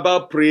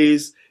verbal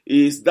praise.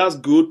 That's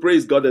good.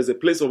 Praise God. There's a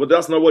place over.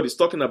 That's not what he's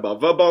talking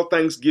about. Verbal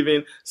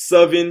thanksgiving,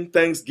 serving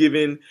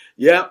thanksgiving.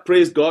 Yeah,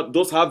 praise God.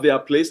 Those have their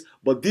place,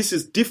 but this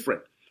is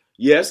different.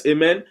 Yes,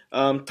 amen.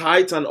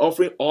 Tithe and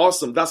offering,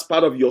 awesome. That's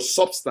part of your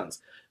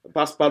substance.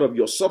 That's part of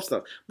your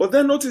substance. But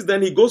then notice,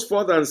 then he goes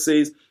further and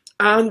says,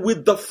 and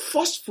with the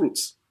first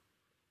fruits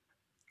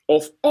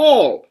of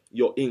all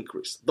your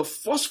increase, the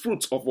first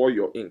fruits of all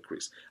your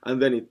increase. And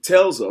then it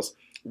tells us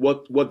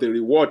what the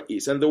reward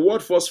is. And the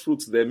word first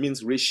fruits there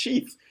means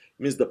reshith,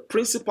 means the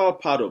principal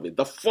part of it,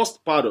 the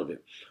first part of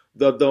it,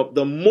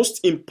 the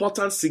most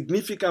important,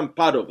 significant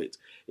part of it.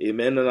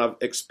 Amen. And I've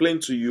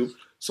explained to you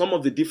some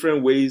of the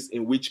different ways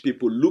in which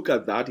people look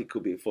at that. It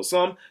could be, for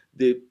some,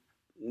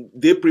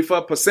 they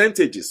prefer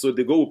percentages, so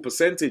they go with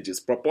percentages,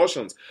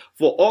 proportions.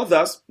 For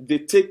others, they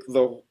take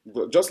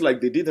just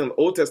like they did in the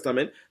Old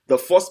Testament, the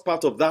first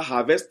part of that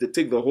harvest, they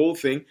take the whole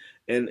thing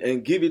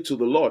and give it to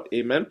the Lord.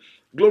 Amen.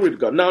 Glory to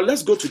God. Now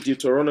let's go to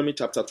Deuteronomy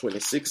chapter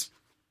 26.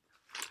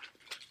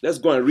 Let's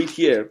go and read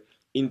here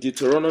in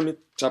Deuteronomy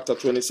chapter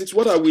 26.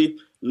 What are we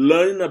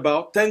learning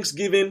about?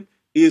 Thanksgiving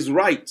is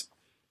right.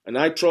 And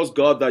I trust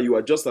God that you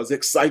are just as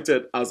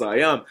excited as I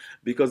am,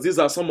 because these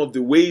are some of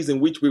the ways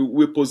in which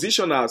we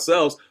position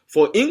ourselves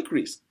for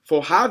increase,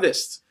 for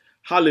harvest.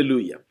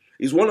 Hallelujah.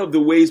 It's one of the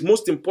ways,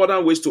 most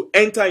important ways to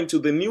enter into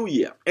the new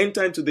year,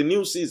 enter into the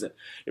new season.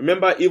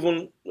 Remember,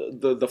 even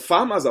the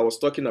farmers I was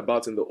talking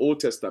about in the Old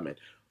Testament,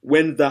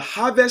 when the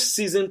harvest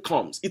season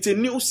comes, it's a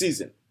new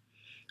season.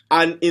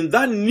 And in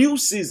that new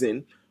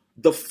season,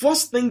 the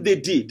first thing they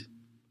did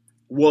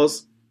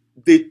was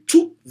they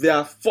took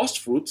their first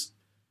fruits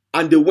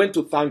and they went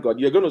to thank God.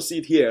 You're going to see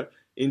it here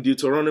in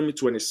Deuteronomy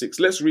 26.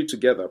 Let's read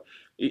together.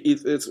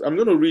 I'm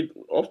going to read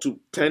up to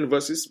 10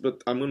 verses,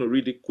 but I'm going to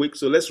read it quick.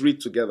 So let's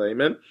read together.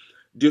 Amen.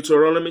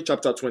 Deuteronomy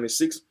chapter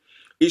 26.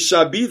 It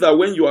shall be that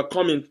when you are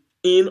coming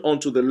in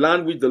unto the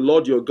land which the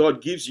Lord your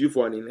God gives you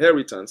for an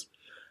inheritance,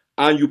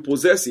 and you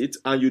possess it,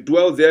 and you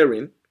dwell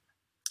therein,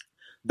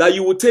 that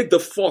you will take the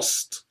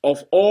first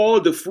of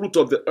all the fruit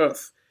of the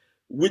earth,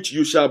 which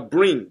you shall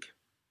bring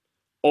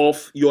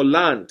of your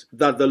land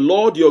that the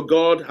Lord your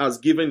God has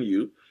given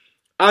you,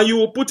 and you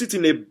will put it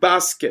in a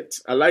basket.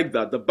 I like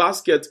that. The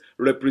basket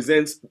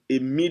represents a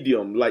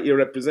medium, like it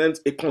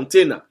represents a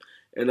container.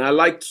 And I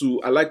like to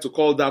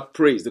call that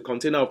praise, the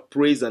container of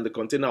praise and the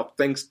container of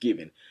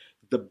thanksgiving.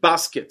 The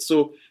basket.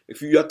 So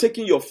if you are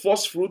taking your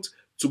first fruit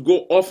to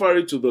go offer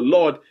it to the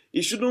Lord,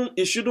 you shouldn't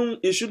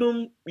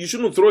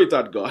throw it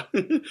at God.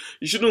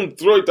 You shouldn't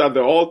throw it at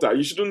the altar.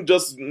 You shouldn't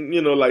just,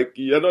 like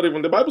you're not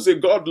even, the Bible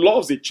says God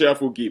loves a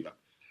cheerful giver.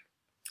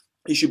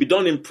 It should be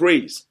done in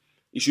praise.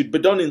 It should be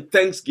done in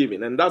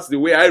thanksgiving. And that's the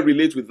way I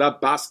relate with that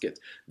basket.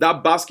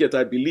 That basket,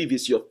 I believe,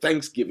 is your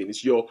thanksgiving. Is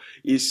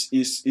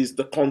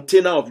the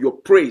container of your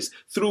praise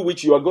through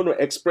which you are going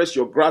to express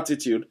your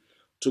gratitude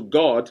to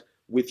God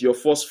with your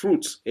first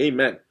fruits.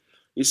 Amen.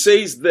 It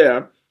says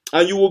there,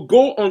 and you will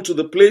go unto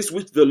the place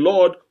which the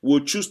Lord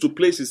will choose to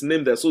place his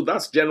name there. So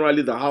that's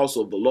generally the house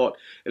of the Lord.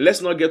 And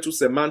let's not get too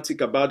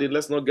semantic about it.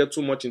 Let's not get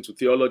too much into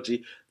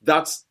theology.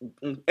 That's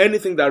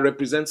anything that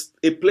represents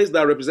a place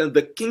that represents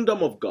the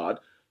kingdom of God.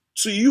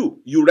 To you,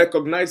 you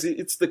recognize it.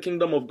 It's the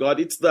kingdom of God.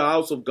 It's the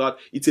house of God.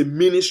 It's a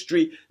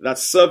ministry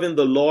that's serving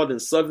the Lord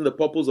and serving the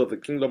purpose of the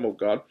kingdom of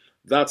God.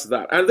 That's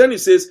that. And then it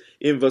says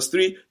in verse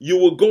 3, you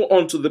will go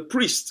unto the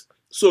priest.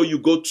 So you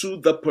go to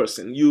the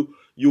person. You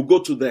go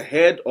to the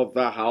head of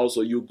that house,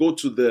 or you go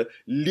to the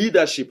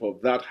leadership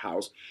of that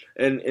house.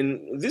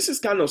 And this is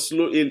kind of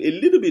slow, a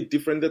little bit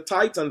different. The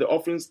tithes and the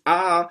offerings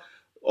are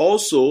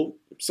also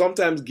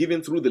sometimes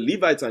given through the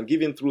Levites and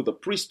given through the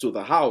priest to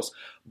the house.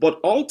 But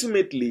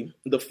ultimately,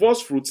 the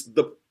first fruits,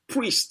 the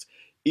priest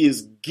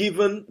is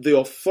given the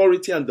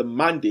authority and the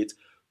mandate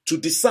to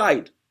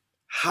decide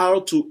how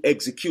to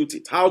execute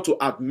it, how to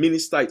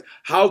administer it,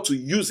 how to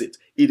use it.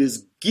 It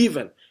is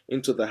given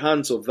into the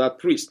hands of that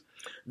priest.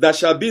 That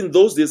shall be in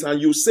those days,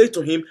 and you say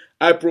to him,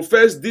 I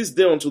profess this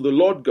day unto the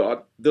Lord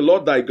God, the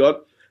Lord thy God,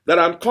 that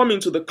I am coming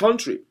to the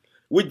country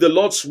which the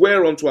Lord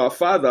sware unto our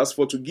fathers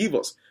for to give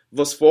us.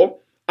 Verse 4,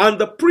 And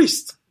the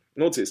priest,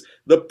 notice,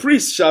 the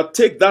priest shall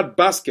take that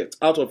basket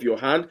out of your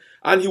hand,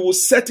 and he will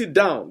set it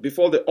down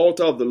before the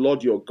altar of the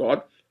Lord your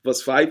God.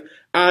 Verse 5,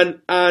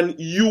 and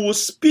you will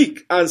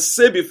speak and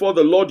say before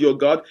the Lord your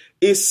God,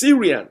 a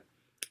Syrian,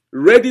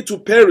 ready to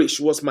perish,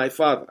 was my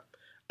father.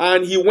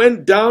 And he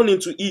went down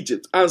into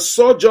Egypt and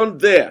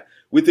sojourned there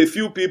with a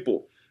few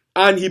people.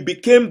 And he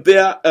became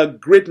there a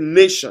great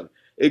nation,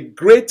 a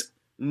great,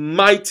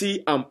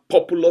 mighty, and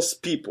populous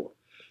people.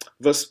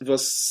 Verse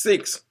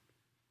 6,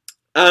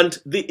 and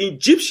the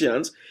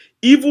Egyptians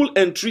evil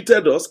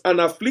entreated us and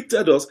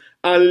afflicted us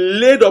and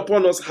laid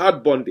upon us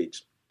hard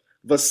bondage.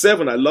 Verse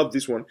 7, I love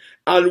this one.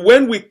 And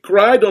when we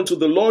cried unto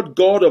the Lord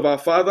God of our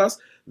fathers,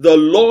 the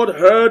Lord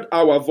heard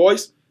our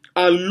voice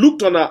and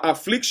looked on our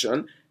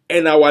affliction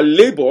and our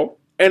labor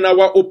and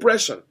our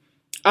oppression.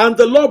 And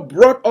the Lord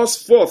brought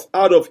us forth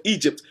out of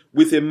Egypt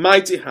with a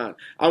mighty hand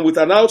and with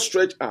an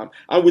outstretched arm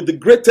and with the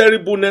great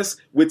terribleness,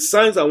 with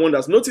signs and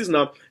wonders. Notice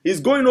now, he's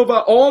going over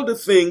all the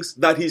things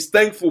that he's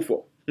thankful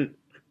for.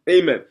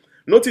 Amen.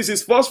 Notice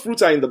his first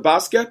fruits are in the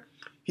basket.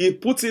 He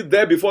puts it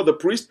there before the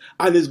priest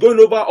and he's going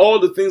over all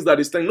the things that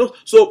he's thankful.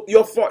 So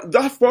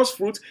that first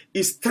fruit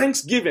is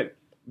thanksgiving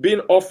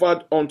being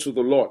offered unto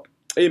the Lord.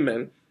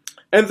 Amen.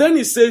 And then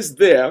he says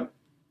there,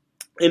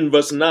 in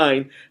verse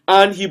 9,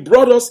 and he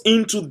brought us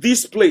into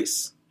this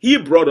place. He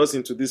brought us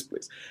into this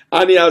place.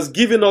 And he has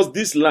given us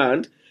this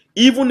land,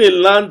 even a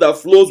land that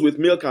flows with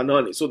milk and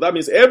honey. So that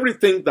means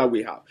everything that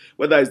we have,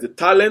 whether it's the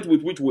talent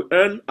with which we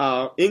earn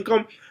our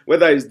income,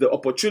 whether it's the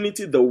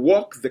opportunity, the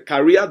work, the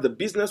career, the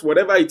business,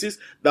 whatever it is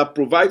that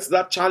provides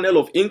that channel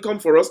of income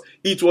for us,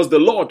 it was the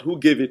Lord who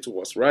gave it to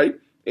us, right?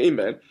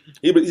 Amen.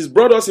 He's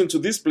brought us into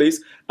this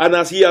place, and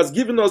as he has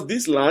given us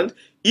this land,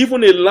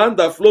 even a land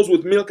that flows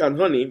with milk and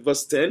honey,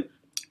 verse 10,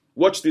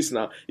 watch this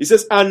now. He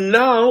says, and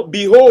now,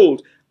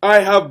 behold, I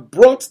have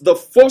brought the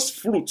first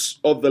fruits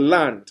of the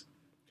land,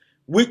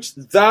 which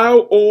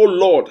thou, O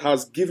Lord,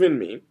 hast given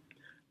me,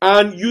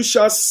 and you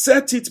shall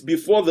set it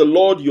before the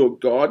Lord your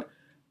God,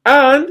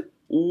 and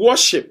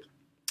worship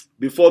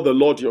before the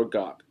Lord your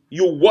God.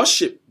 You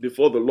worship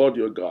before the Lord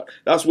your God.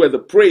 That's where the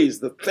praise,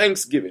 the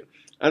thanksgiving.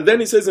 And then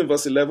he says in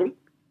verse 11,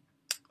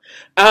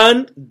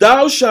 and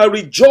thou shalt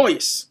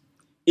rejoice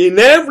in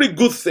every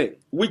good thing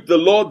which the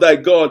Lord thy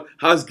God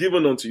has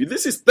given unto you.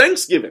 This is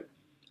thanksgiving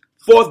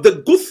for the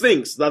good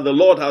things that the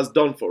Lord has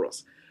done for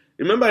us.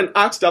 Remember in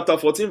Acts chapter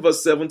 14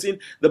 verse 17,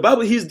 the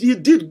Bible, he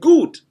did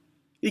good.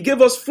 He gave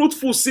us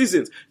fruitful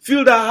seasons,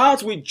 filled our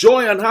hearts with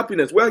joy and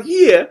happiness. Well,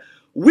 here,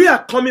 we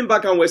are coming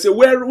back and we say,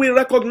 well, we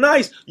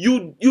recognize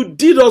you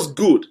did us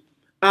good.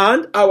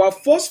 And our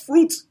first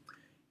fruit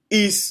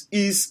is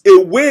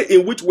a way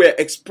in which we're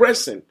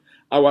expressing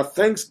our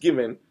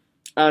thanksgiving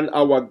and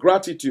our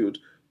gratitude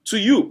to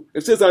you.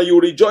 It says, and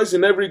you rejoice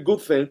in every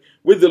good thing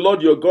which the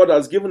Lord your God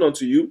has given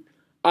unto you,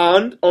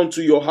 and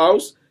unto your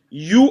house,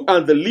 you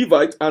and the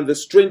Levite and the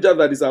stranger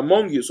that is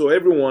among you. So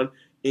everyone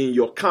in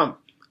your camp.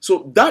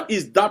 So that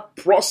is that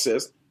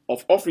process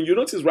of offering. You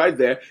notice right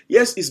there,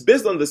 yes, it's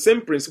based on the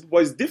same principle,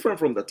 but it's different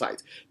from the tithe.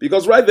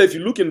 Because right there, if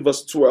you look in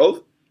verse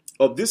 12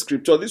 of this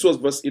scripture, this was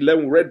verse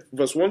 11, we read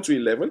verse 1 to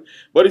 11.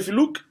 But if you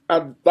look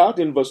at that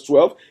in verse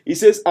 12, it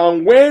says,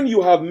 and when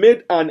you have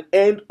made an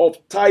end of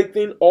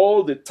tithing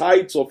all the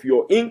tithes of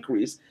your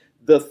increase,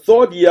 the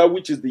third year,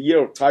 which is the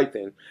year of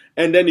tithing,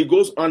 and then he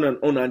goes on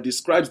and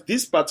describes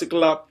this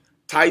particular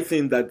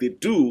tithing that they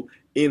do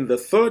in the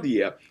third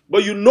year.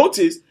 But you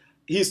notice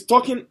he's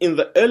talking in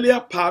the earlier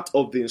part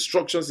of the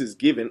instructions he's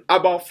given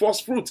about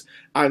first fruits,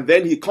 and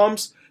then he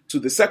comes to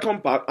the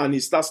second part and he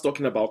starts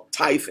talking about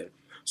tithing.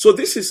 So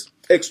this is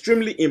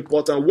extremely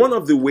important. One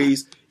of the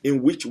ways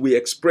in which we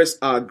express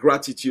our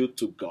gratitude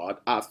to God,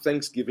 our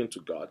thanksgiving to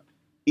God,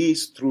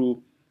 is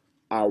through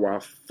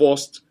our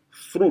first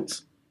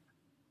fruits.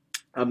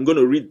 I'm going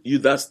to read you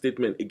that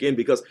statement again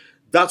because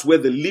that's where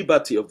the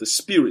liberty of the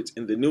Spirit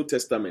in the New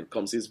Testament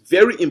comes. It's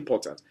very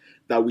important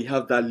that we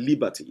have that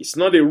liberty. It's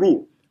not a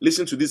rule.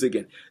 Listen to this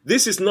again.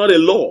 This is not a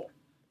law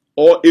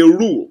or a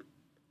rule,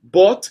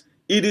 but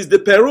it is the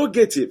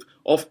prerogative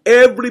of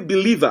every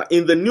believer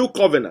in the new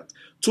covenant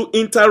to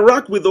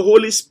interact with the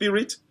Holy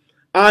Spirit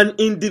and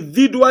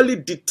individually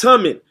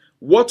determine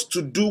what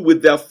to do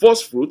with their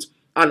first fruit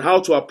and how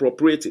to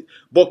appropriate it.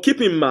 But keep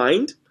in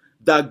mind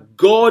that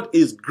God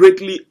is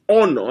greatly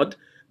honored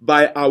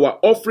by our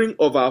offering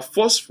of our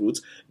first fruits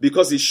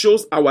because it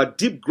shows our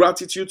deep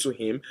gratitude to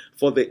him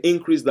for the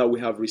increase that we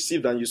have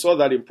received. And you saw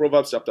that in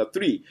Proverbs chapter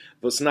 3,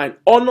 verse 9.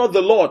 Honor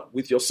the Lord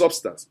with your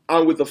substance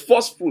and with the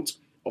first fruit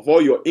of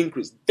all your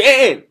increase.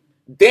 Then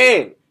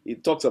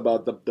it talks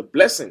about the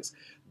blessings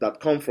that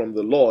come from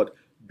the Lord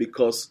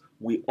because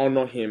we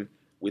honor him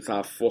with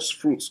our first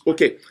fruits.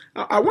 Okay,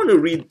 I want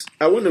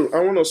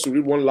us to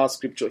read one last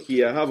scripture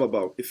here. I have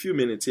about a few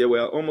minutes here.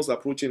 We're almost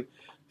approaching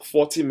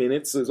 40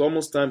 minutes. So it's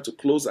almost time to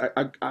close.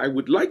 I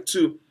would like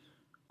to,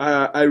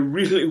 I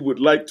really would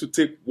like to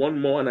take one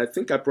more, and I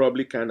think I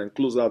probably can, and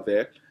close out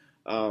there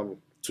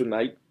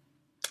tonight.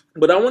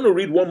 But I want to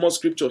read one more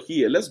scripture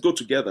here. Let's go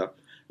together.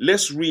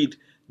 Let's read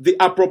the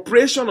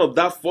appropriation of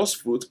that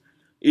first fruit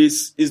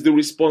is the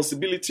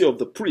responsibility of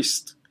the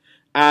priest.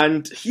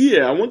 And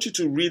here, I want you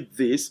to read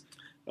this.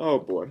 Oh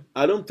boy,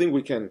 I don't think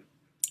we can.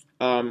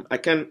 I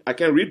can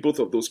read both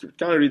of those scriptures.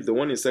 Can't read the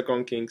one in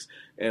 2 Kings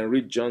and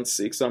read John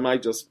 6. I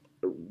might just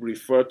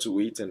refer to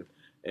it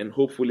and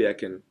hopefully I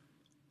can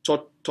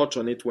touch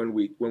on it when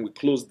we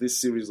close this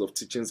series of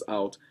teachings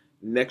out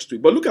next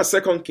week. But look at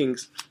 2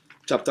 Kings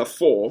chapter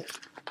 4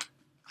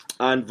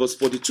 and verse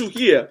 42.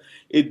 Here,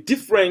 a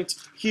different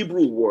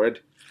Hebrew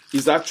word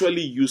is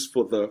actually used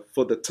for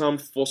the term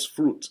first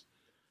fruit.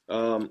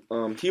 2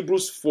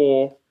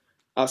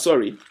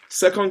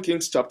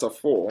 Kings chapter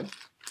 4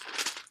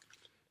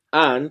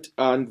 and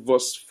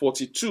verse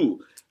 42.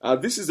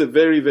 This is a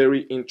very,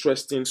 very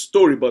interesting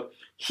story, but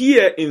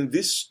here in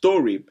this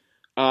story,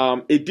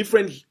 a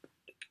different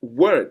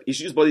word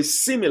is used, but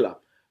it's similar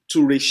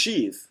to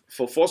reshith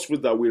for first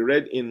fruit that we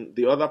read in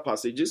the other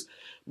passages.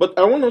 But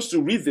I want us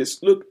to read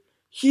this. Look,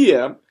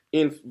 here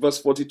in verse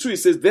 42, it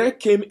says, "There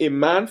came a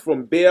man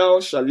from Baal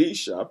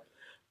Shalisha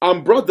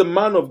and brought the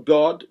man of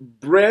God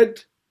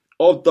bread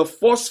of the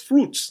first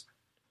fruits,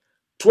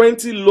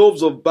 20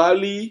 loaves of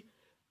barley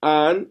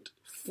and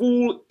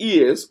full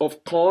ears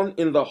of corn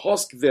in the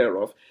husk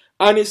thereof.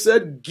 And he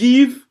said,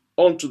 Give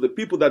unto the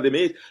people that they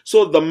may eat.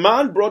 So the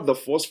man brought the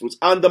first fruits,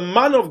 and the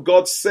man of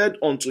God said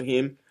unto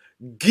him,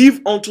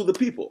 Give unto the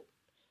people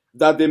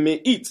that they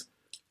may eat.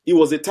 It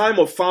was a time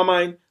of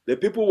famine. The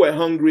people were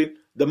hungry.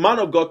 The man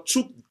of God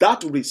took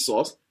that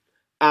resource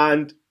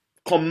and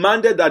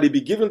commanded that it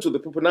be given to the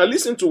people. Now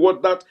listen to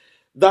what that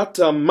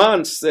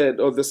man said,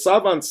 or the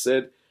servant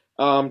said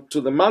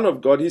to the man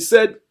of God. He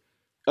said,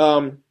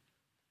 the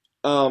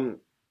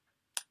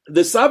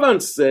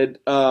servant said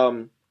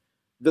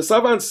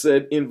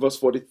in verse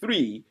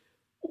 43,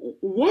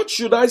 "What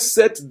should I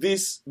set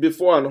this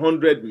before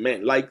 100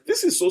 men?" Like,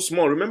 this is so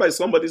small. Remember, it's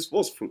somebody's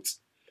first fruits.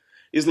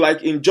 It's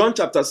like in John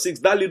chapter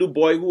 6, that little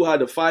boy who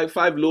had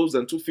five loaves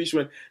and 2 fish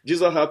when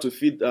Jesus had to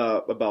feed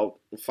about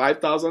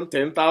 5,000,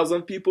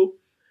 10,000 people.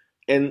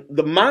 And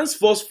the man's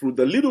first fruit,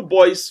 the little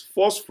boy's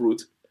first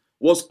fruit,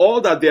 was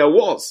all that there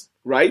was,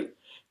 right?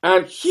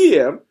 And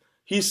here,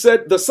 he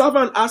said, the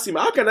servant asked him,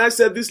 "How can I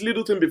set this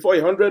little thing before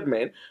 100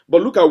 men?"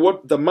 But look at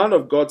what the man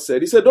of God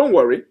said. He said, "Don't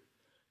worry."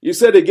 He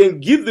said again,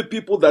 "Give the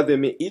people that they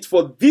may eat,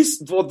 for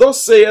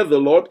thus saith the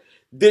Lord,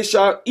 they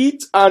shall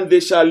eat and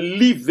they shall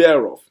live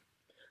thereof."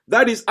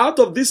 That is, out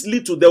of this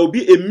little, there will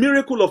be a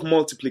miracle of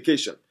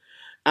multiplication.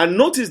 And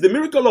notice the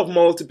miracle of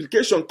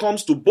multiplication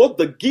comes to both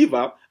the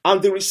giver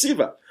and the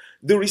receiver.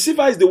 The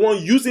receiver is the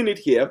one using it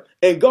here,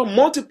 and God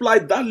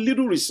multiplied that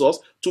little resource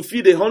to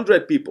feed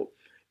 100 people.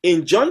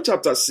 In John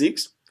chapter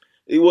 6,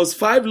 it was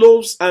 5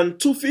 loaves and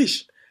 2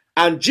 fish.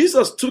 And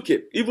Jesus took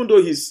it, even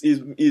though his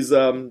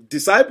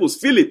disciples,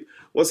 Philip,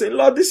 was saying,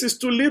 "Lord, this is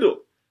too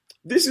little.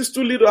 This is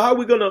too little. How are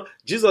we going to?"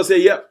 Jesus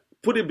said, "Yeah,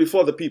 put it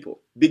before the people."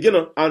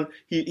 And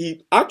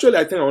he actually,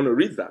 I think I want to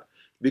read that.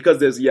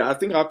 Because I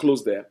think I'll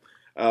close there.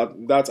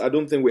 That I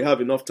don't think we have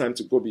enough time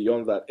to go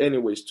beyond that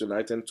anyways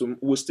tonight. And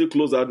we'll still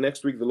close out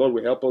next week. The Lord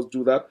will help us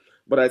do that.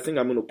 But I think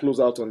I'm going to close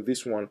out on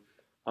this one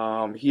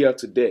here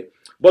today.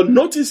 But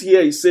notice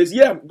here, he says,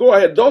 "Yeah, go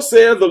ahead. Thus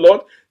saith the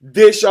Lord,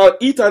 they shall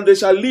eat and they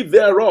shall live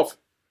thereof."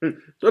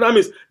 So that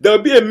means there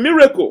will be a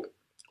miracle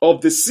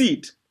of the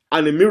seed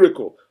and a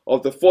miracle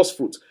of the first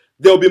fruit.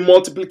 There will be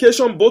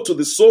multiplication both to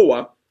the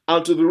sower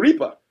and to the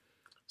reaper.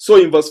 So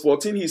in verse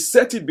 14, he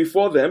set it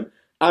before them,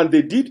 and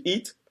they did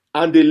eat,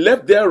 and they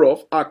left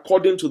thereof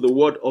according to the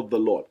word of the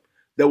Lord.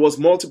 There was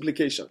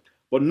multiplication.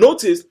 But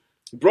notice,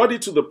 brought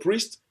it to the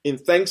priest in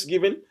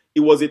thanksgiving. It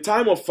was a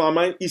time of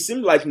famine. It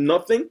seemed like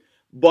nothing,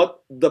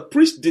 but the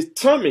priest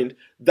determined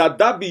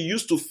that be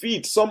used to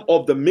feed some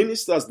of the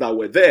ministers that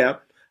were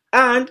there.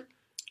 And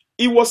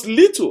it was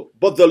little,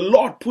 but the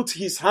Lord put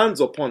his hands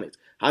upon it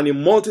and he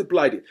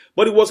multiplied it.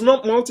 But it was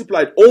not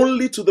multiplied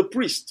only to the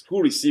priest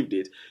who received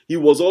it. It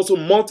was also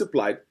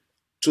multiplied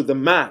to the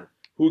man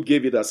who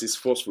gave it as his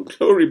first fruit.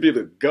 Glory be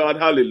to God.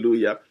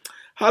 Hallelujah.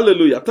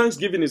 Hallelujah.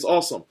 Thanksgiving is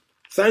awesome.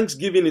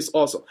 Thanksgiving is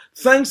awesome.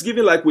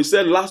 Thanksgiving, like we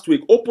said last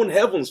week, open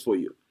heavens for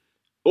you.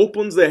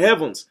 Opens the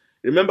heavens.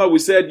 Remember we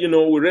said,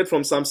 we read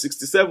from Psalm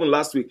 67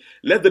 last week.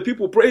 Let the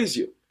people praise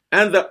you,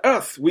 and the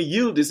earth will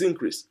yield its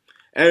increase.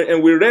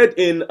 And we read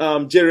in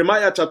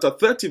Jeremiah chapter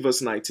 30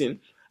 verse 19,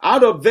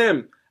 out of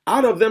them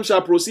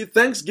shall proceed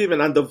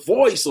thanksgiving and the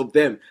voice of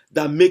them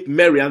that make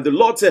merry. And the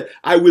Lord said,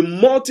 I will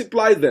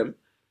multiply them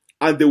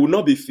and they will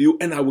not be few,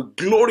 and I will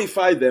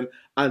glorify them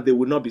and they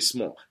will not be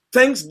small.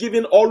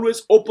 Thanksgiving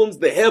always opens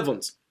the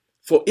heavens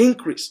for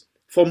increase,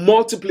 for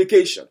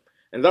multiplication.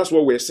 And that's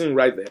what we're seeing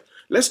right there.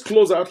 Let's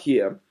close out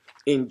here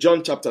in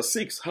John chapter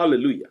 6.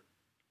 Hallelujah.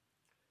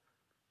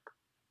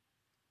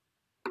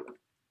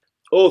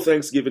 Oh,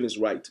 Thanksgiving is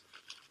right.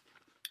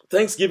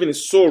 Thanksgiving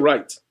is so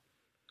right.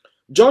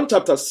 John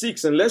chapter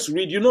 6, and let's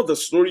read. You know the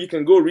story. You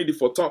can go read it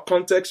for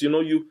context.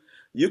 You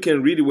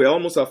can read it. We're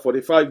almost at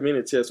 45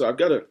 minutes here, so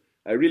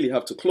I really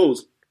have to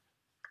close.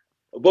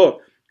 But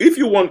if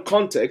you want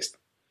context,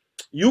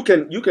 you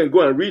can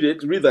go and read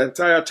it. Read the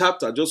entire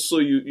chapter, just so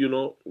you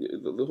know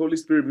the Holy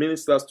Spirit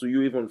ministers to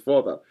you even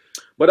further.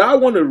 But I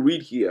want to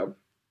read here.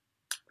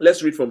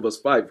 Let's read from verse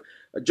 5.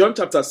 John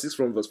chapter 6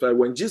 from verse 5.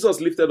 When Jesus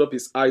lifted up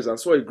his eyes and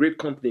saw a great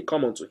company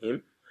come unto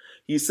him,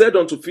 he said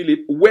unto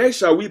Philip, where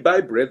shall we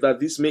buy bread that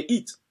this may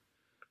eat?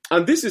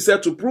 And this he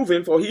said to prove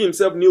him, for he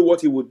himself knew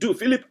what he would do.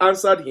 Philip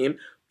answered him,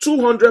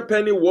 200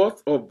 penny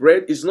worth of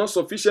bread is not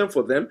sufficient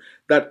for them,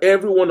 that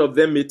every one of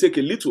them may take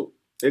a little.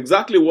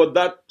 Exactly what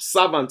that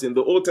servant in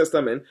the Old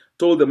Testament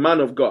told the man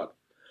of God.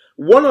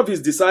 One of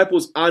his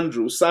disciples,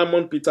 Andrew,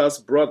 Simon Peter's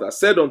brother,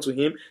 said unto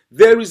him,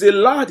 there is a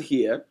lad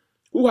here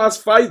who has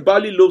 5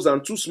 barley loaves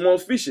and 2 small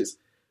fishes.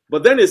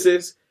 But then it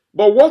says,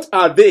 but what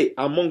are they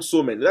among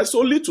so many? That's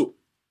so little.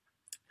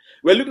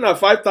 We're looking at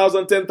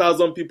 5,000,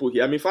 10,000 people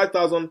here.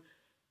 5,000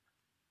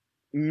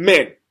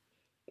 men.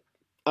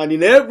 And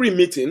in every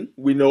meeting,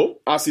 we know,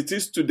 as it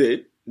is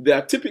today, there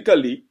are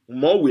typically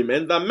more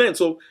women than men.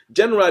 So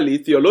generally,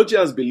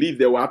 theologians believe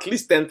there were at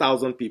least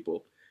 10,000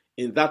 people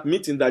in that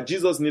meeting that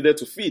Jesus needed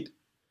to feed.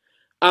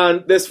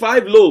 And there's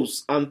 5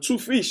 loaves and 2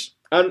 fish.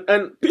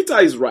 And Peter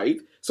is right.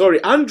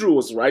 Andrew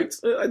was right.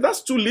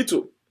 That's too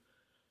little.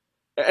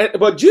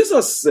 But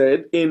Jesus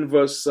said in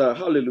verse,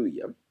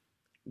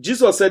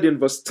 Jesus said in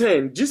verse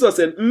 10, Jesus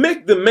said,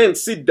 make the men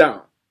sit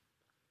down.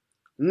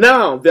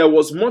 Now there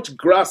was much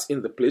grass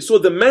in the place, so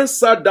the men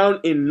sat down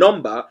in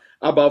number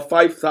about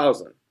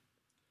 5,000.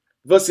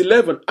 Verse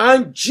 11,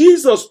 and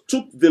Jesus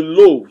took the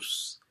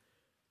loaves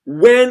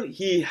when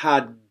he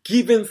had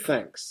given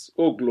thanks.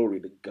 Oh, glory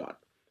to God.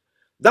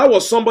 That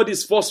was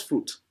somebody's first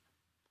fruit.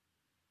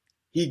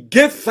 He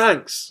gave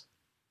thanks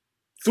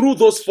through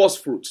those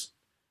first fruits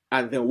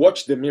and then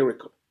watched the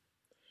miracle.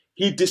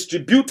 He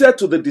distributed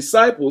to the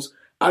disciples,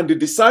 and the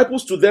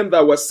disciples to them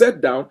that were set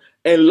down,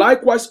 and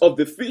likewise of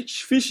the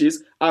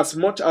fishes as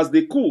much as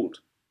they could.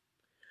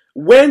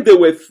 When they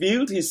were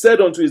filled, he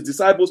said unto his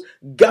disciples,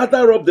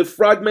 gather up the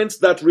fragments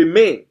that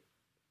remain,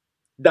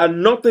 that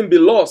nothing be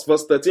lost.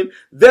 Verse 13,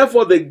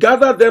 therefore they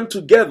gathered them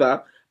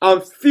together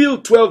and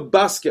filled 12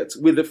 baskets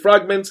with the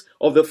fragments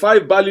of the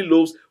 5 barley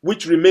loaves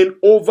which remained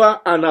over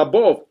and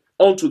above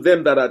unto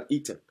them that had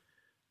eaten.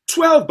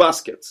 12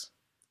 baskets.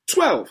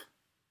 12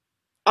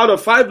 out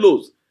of 5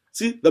 loaves.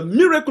 See, the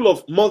miracle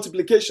of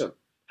multiplication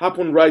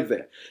happened right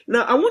there.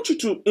 Now, I want you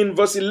to, in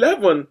verse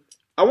 11,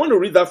 I want to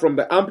read that from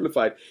the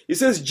Amplified. It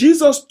says,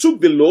 Jesus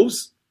took the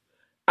loaves,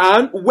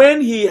 and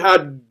when he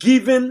had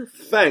given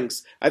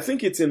thanks, I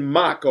think it's in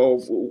Mark or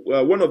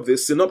one of the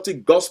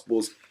synoptic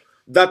gospels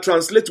that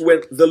translates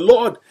when the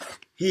Lord,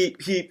 he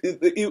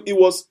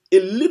was a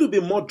little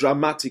bit more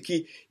dramatic.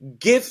 He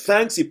gave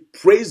thanks, he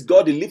praised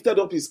God, he lifted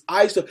up his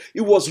eyes.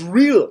 It was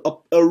real,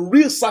 a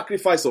real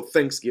sacrifice of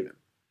thanksgiving.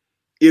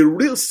 A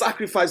real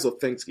sacrifice of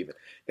thanksgiving.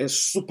 And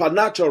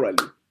supernaturally,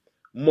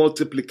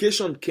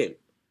 multiplication came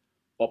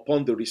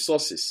upon the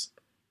resources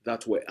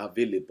that were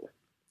available.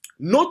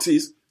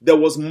 Notice there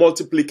was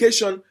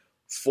multiplication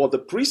for the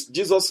priest.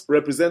 Jesus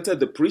represented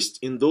the priest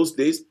in those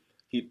days.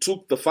 He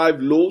took the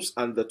 5 loaves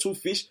and the 2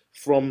 fish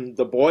from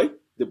the boy.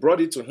 They brought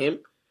it to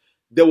him.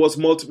 There was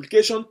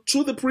multiplication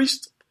to the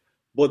priest,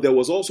 but there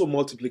was also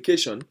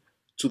multiplication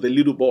to the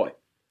little boy.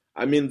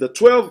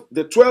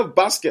 The 12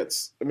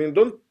 baskets.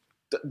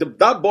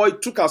 That boy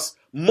took as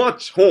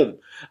much home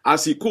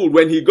as he could.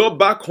 When he got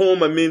back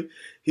home,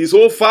 his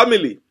whole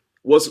family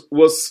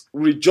was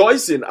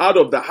rejoicing out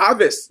of the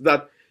harvest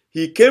that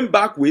he came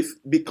back with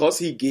because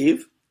he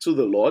gave to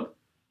the Lord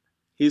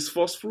his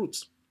first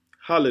fruits.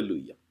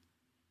 Hallelujah.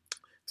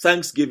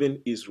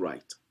 Thanksgiving is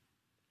right.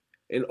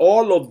 And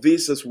all of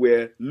this, as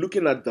we're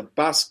looking at the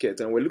basket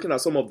and we're looking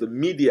at some of the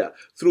media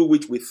through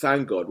which we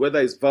thank God,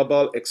 whether it's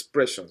verbal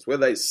expressions,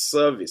 whether it's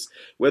service,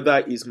 whether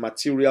it's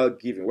material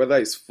giving, whether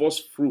it's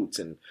first fruits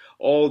and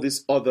all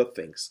these other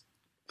things.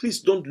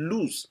 Please don't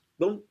lose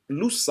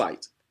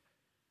sight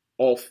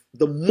of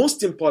the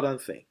most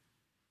important thing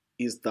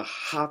is the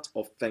heart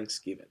of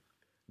thanksgiving.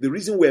 The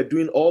reason we're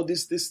doing all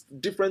these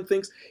different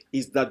things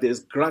is that there's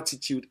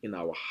gratitude in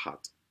our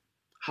heart.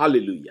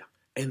 Hallelujah.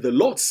 And the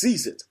Lord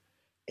sees it.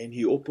 And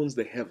he opens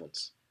the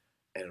heavens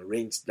and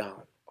rains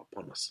down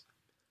upon us.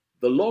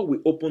 The Lord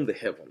will open the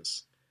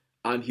heavens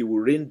and he will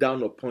rain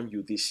down upon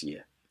you this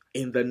year.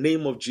 In the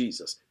name of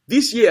Jesus.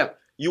 This year,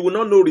 you will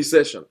not know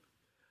recession.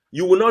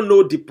 You will not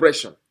know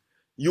depression.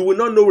 You will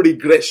not know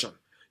regression.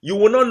 You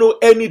will not know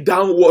any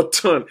downward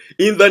turn.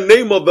 In the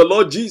name of the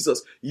Lord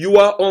Jesus, you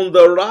are on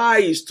the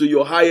rise to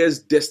your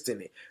highest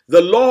destiny.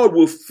 The Lord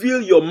will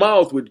fill your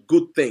mouth with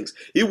good things.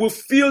 He will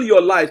fill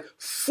your life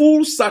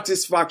full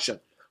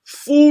satisfaction,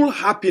 full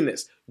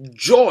happiness,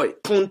 joy,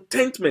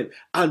 contentment,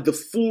 and the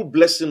full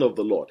blessing of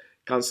the Lord.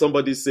 Can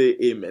somebody say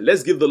amen?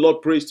 Let's give the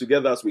Lord praise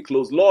together as we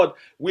close. Lord,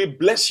 we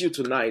bless you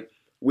tonight.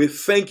 We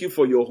thank you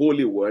for your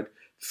holy word.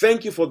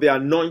 Thank you for the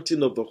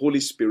anointing of the Holy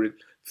Spirit.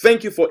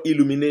 Thank you for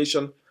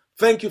illumination.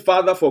 Thank you,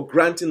 Father, for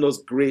granting us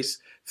grace.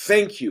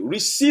 Thank you.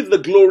 Receive the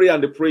glory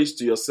and the praise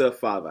to yourself,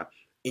 Father.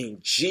 In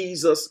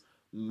Jesus'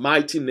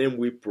 mighty name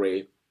we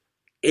pray.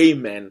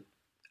 Amen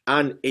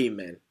and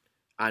amen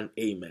and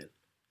amen.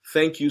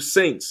 Thank you,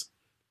 saints.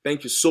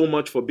 Thank you so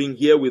much for being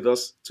here with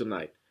us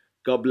tonight.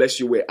 God bless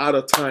you. We're out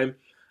of time.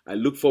 I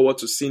look forward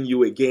to seeing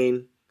you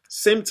again,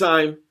 same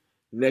time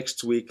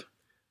next week.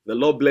 The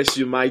Lord bless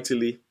you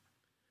mightily.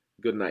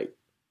 Good night.